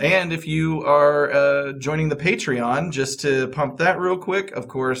 and if you are joining the Patreon, just to pump that real quick, of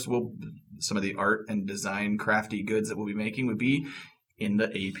course, some of the art and design crafty goods that we'll be making would be in the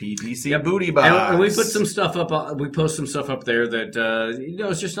APDC booty box. And we put some stuff up. We post some stuff up there that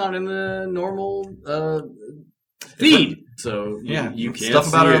it's just not in the normal feed. So you can't stuff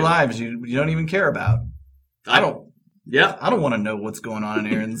about see our it. lives you don't even care about. I don't want to know what's going on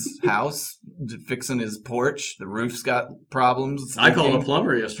in Aaron's house, fixing his porch. The roof's got problems. I called a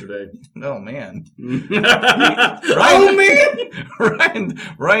plumber yesterday. Oh man.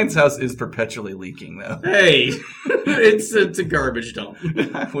 Ryan's house is perpetually leaking though. Hey, it's a garbage dump.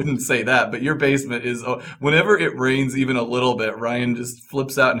 I wouldn't say that, but your basement is. Whenever it rains even a little bit, Ryan just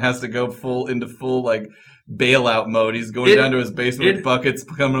flips out and has to go full like bailout mode. He's going down to his basement with buckets,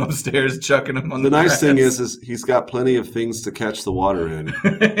 coming upstairs, chucking them on the nice grass. thing is he's got plenty of things to catch the water in.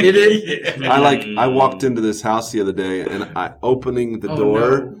 I I walked into this house the other day, and opening the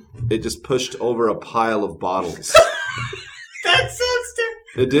door, it just pushed over a pile of bottles. That sounds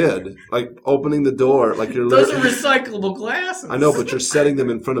It did. Like opening the door, like you're. Those are recyclable glasses. I know, but you're setting them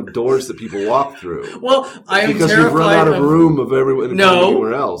in front of doors that people walk through. Well, I am because terrified we've run out of room of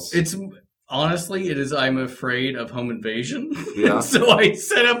everywhere else. It's honestly, it is. I'm afraid of home invasion. Yeah. So I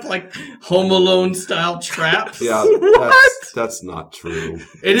set up like Home Alone style traps. Yeah, that's not true.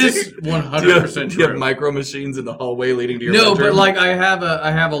 It is 100% true. Do you have micro machines in the hallway leading to your No, bedroom? but like I have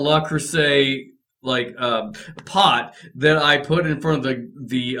a La Crusade pot that I put in front of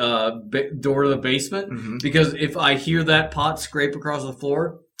the door to the basement because if I hear that pot scrape across the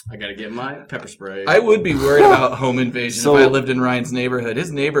floor, I gotta get my pepper spray. I would be worried about home invasion if I lived in Ryan's neighborhood.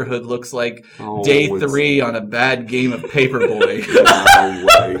 His neighborhood looks like day 3 on a bad game of Paperboy. No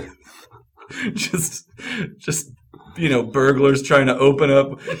way. just burglars trying to open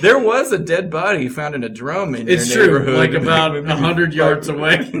up. There was a dead body found in a drum in your neighborhood. True, like about 100 yards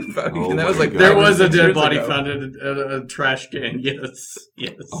away. That was like there was a dead body found in a trash can. Yes.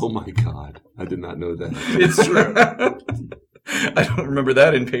 Oh my God, I did not know that. It's true. I don't remember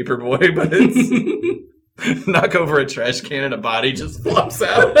that in Paperboy, but it's knock over a trash can and a body just flops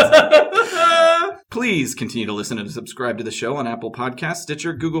out. Please continue to listen and subscribe to the show on Apple Podcasts,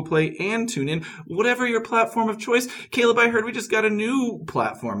 Stitcher, Google Play, and TuneIn. Whatever your platform of choice. Caleb, I heard we just got a new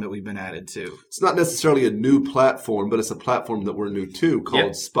platform that we've been added to. It's not necessarily a new platform, but it's a platform that we're new to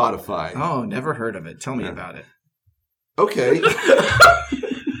called Spotify. Oh, never heard of it. Tell me about it. Okay.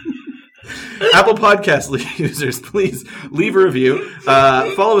 Apple Podcast users, please leave a review.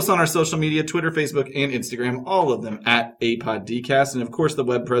 Follow us on our social media, Twitter, Facebook, and Instagram, all of them at APODcast. And, of course, the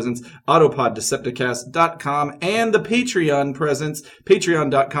web presence, autopoddecepticast.com, and the Patreon presence,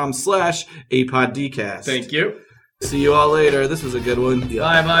 patreon.com/APODcast. Thank you. See you all later. This was a good one.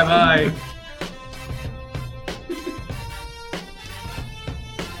 Bye.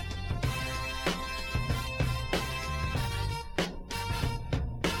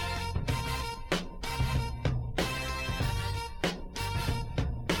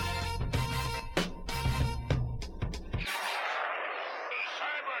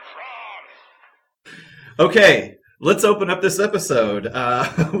 Okay, let's open up this episode on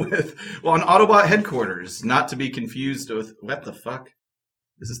Autobot headquarters, not to be confused with what the fuck.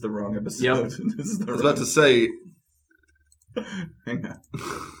 This is the wrong episode. Yep. I was about to say. Hang on.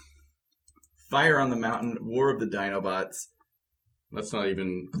 Fire on the Mountain, War of the Dinobots. That's not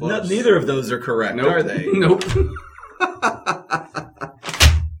even close. Neither of those are correct, are they? Nope.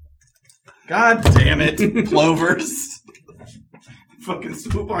 God damn it, Plovers. Fucking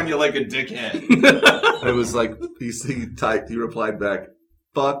swoop on you like a dickhead. It was like he replied back,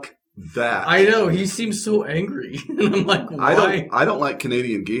 "Fuck that." I know, he seems so angry. And I'm like, why? I don't like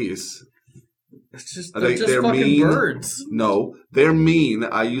Canadian geese. It's just they're fucking mean birds. No, they're mean.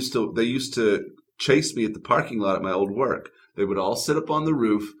 They used to chase me at the parking lot at my old work. They would all sit up on the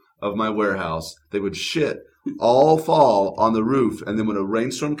roof of my warehouse. They would shit all fall on the roof, and then when a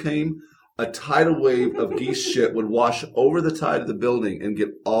rainstorm came, a tidal wave of geese shit would wash over the tide of the building and get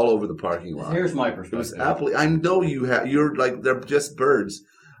all over the parking lot. Here's my It was perspective. I know you have. You're like, they're just birds.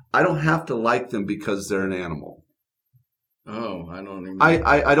 I don't have to like them because they're an animal. Oh, I don't even.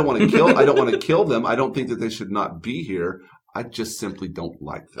 I don't want to kill. I don't want to kill them. I don't think that they should not be here. I just simply don't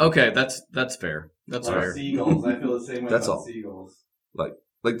like them. Okay, that's fair. That's fair. Seagulls. I feel the same way That's about all. seagulls.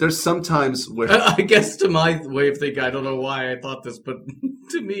 Like there's sometimes where I guess to my way of thinking, I don't know why I thought this, but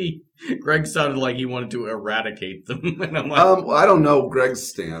to me, Greg sounded like he wanted to eradicate them. And I'm like, I don't know Greg's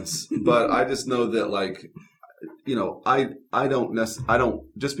stance, but I just know that I don't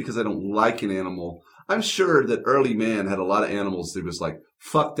just because I don't like an animal. I'm sure that early man had a lot of animals that was like,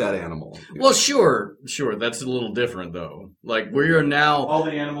 fuck that animal. well, sure, that's a little different though. Like we are now. All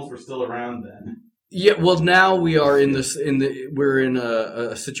the animals were still around then. Yeah, well, now we are we're in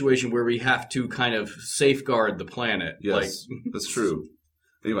a situation where we have to kind of safeguard the planet. Yes, that's true.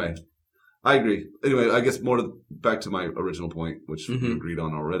 Anyway, I agree. Anyway, I guess back to my original point, which we agreed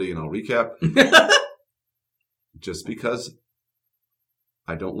on already, and I'll recap. Just because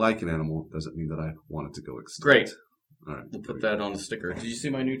I don't like an animal doesn't mean that I want it to go extinct. Great. All right. We'll put that on the sticker. Did you see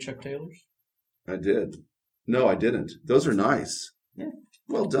my new Chuck Taylors? I did. No, I didn't. Those are nice. Yeah.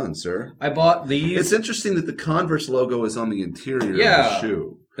 Well done, sir. I bought these. It's interesting that the Converse logo is on the interior of the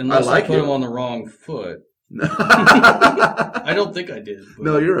shoe. Unless I put them on the wrong foot. I don't think I did. But.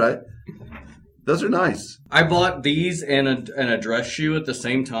 No, you're right. Those are nice. I bought these and a dress shoe at the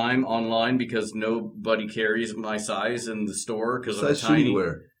same time online because nobody carries my size in the store because I'm tiny. Shoe you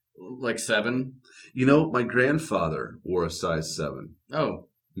wear? Like 7. You know, my grandfather wore a size 7. Oh.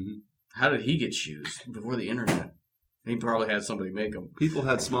 Mm-hmm. How did he get shoes before the internet? He probably had somebody make them. People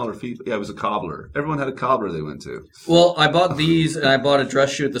had smaller feet. Yeah, it was a cobbler. Everyone had a cobbler they went to. Well, I bought these, and I bought a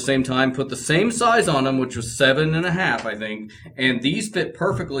dress shoe at the same time, put the same size on them, which was 7.5, I think, and these fit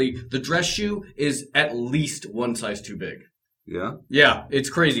perfectly. The dress shoe is at least one size too big. Yeah? Yeah,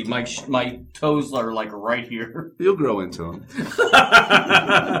 it's crazy. My toes are, like, right here. You'll grow into them.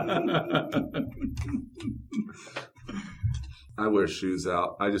 I wear shoes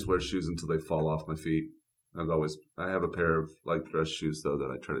out. I just wear shoes until they fall off my feet. I have a pair of like dress shoes though that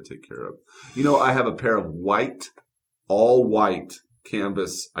I try to take care of. You know, I have a pair of all white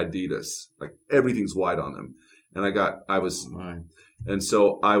canvas Adidas. Like everything's white on them. And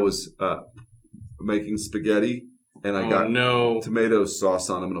so I was making spaghetti and I got tomato sauce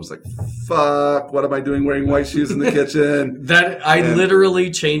on them and I was like, fuck, what am I doing wearing white shoes in the kitchen? I literally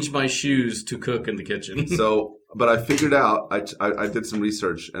changed my shoes to cook in the kitchen. But I figured out, I did some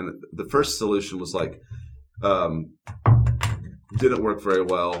research and the first solution was like, didn't work very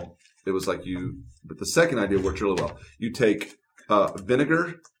well. It was like but the second idea worked really well. You take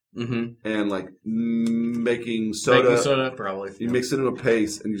vinegar and like baking soda, probably. You mix it in a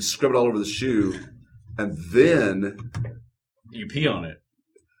paste and you scrub it all over the shoe, and then you pee on it.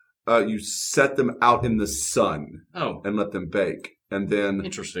 You set them out in the sun. Oh, and let them bake. And then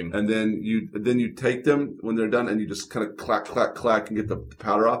interesting. And then you take them when they're done, and you just kind of clack, clack, clack, and get the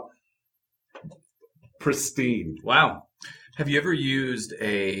powder off. Pristine. Wow. Have you ever used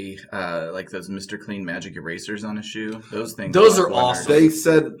like those Mr. Clean magic erasers on a shoe? Those things. Those are awesome. They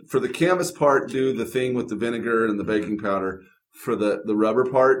said for the canvas part, do the thing with the vinegar and the baking powder. For the rubber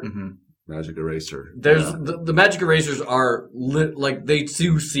part, magic eraser. There's the magic erasers are like they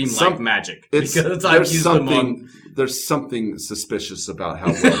do seem like magic because I've used them on. There's something suspicious about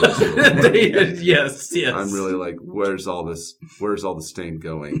how well they do. Yes. I'm really like, where's all the stain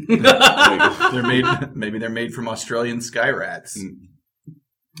going? Maybe they're made from Australian sky rats.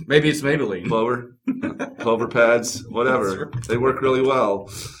 Maybe it's Maybelline. Clover pads, whatever. Right. They work really well.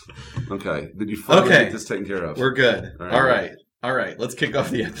 Okay. Did you finally get this taken care of? We're good. All right. Let's kick off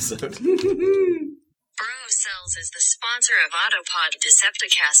the episode. Cells is the sponsor of Autopod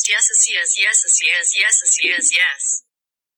Decepticast. Yes.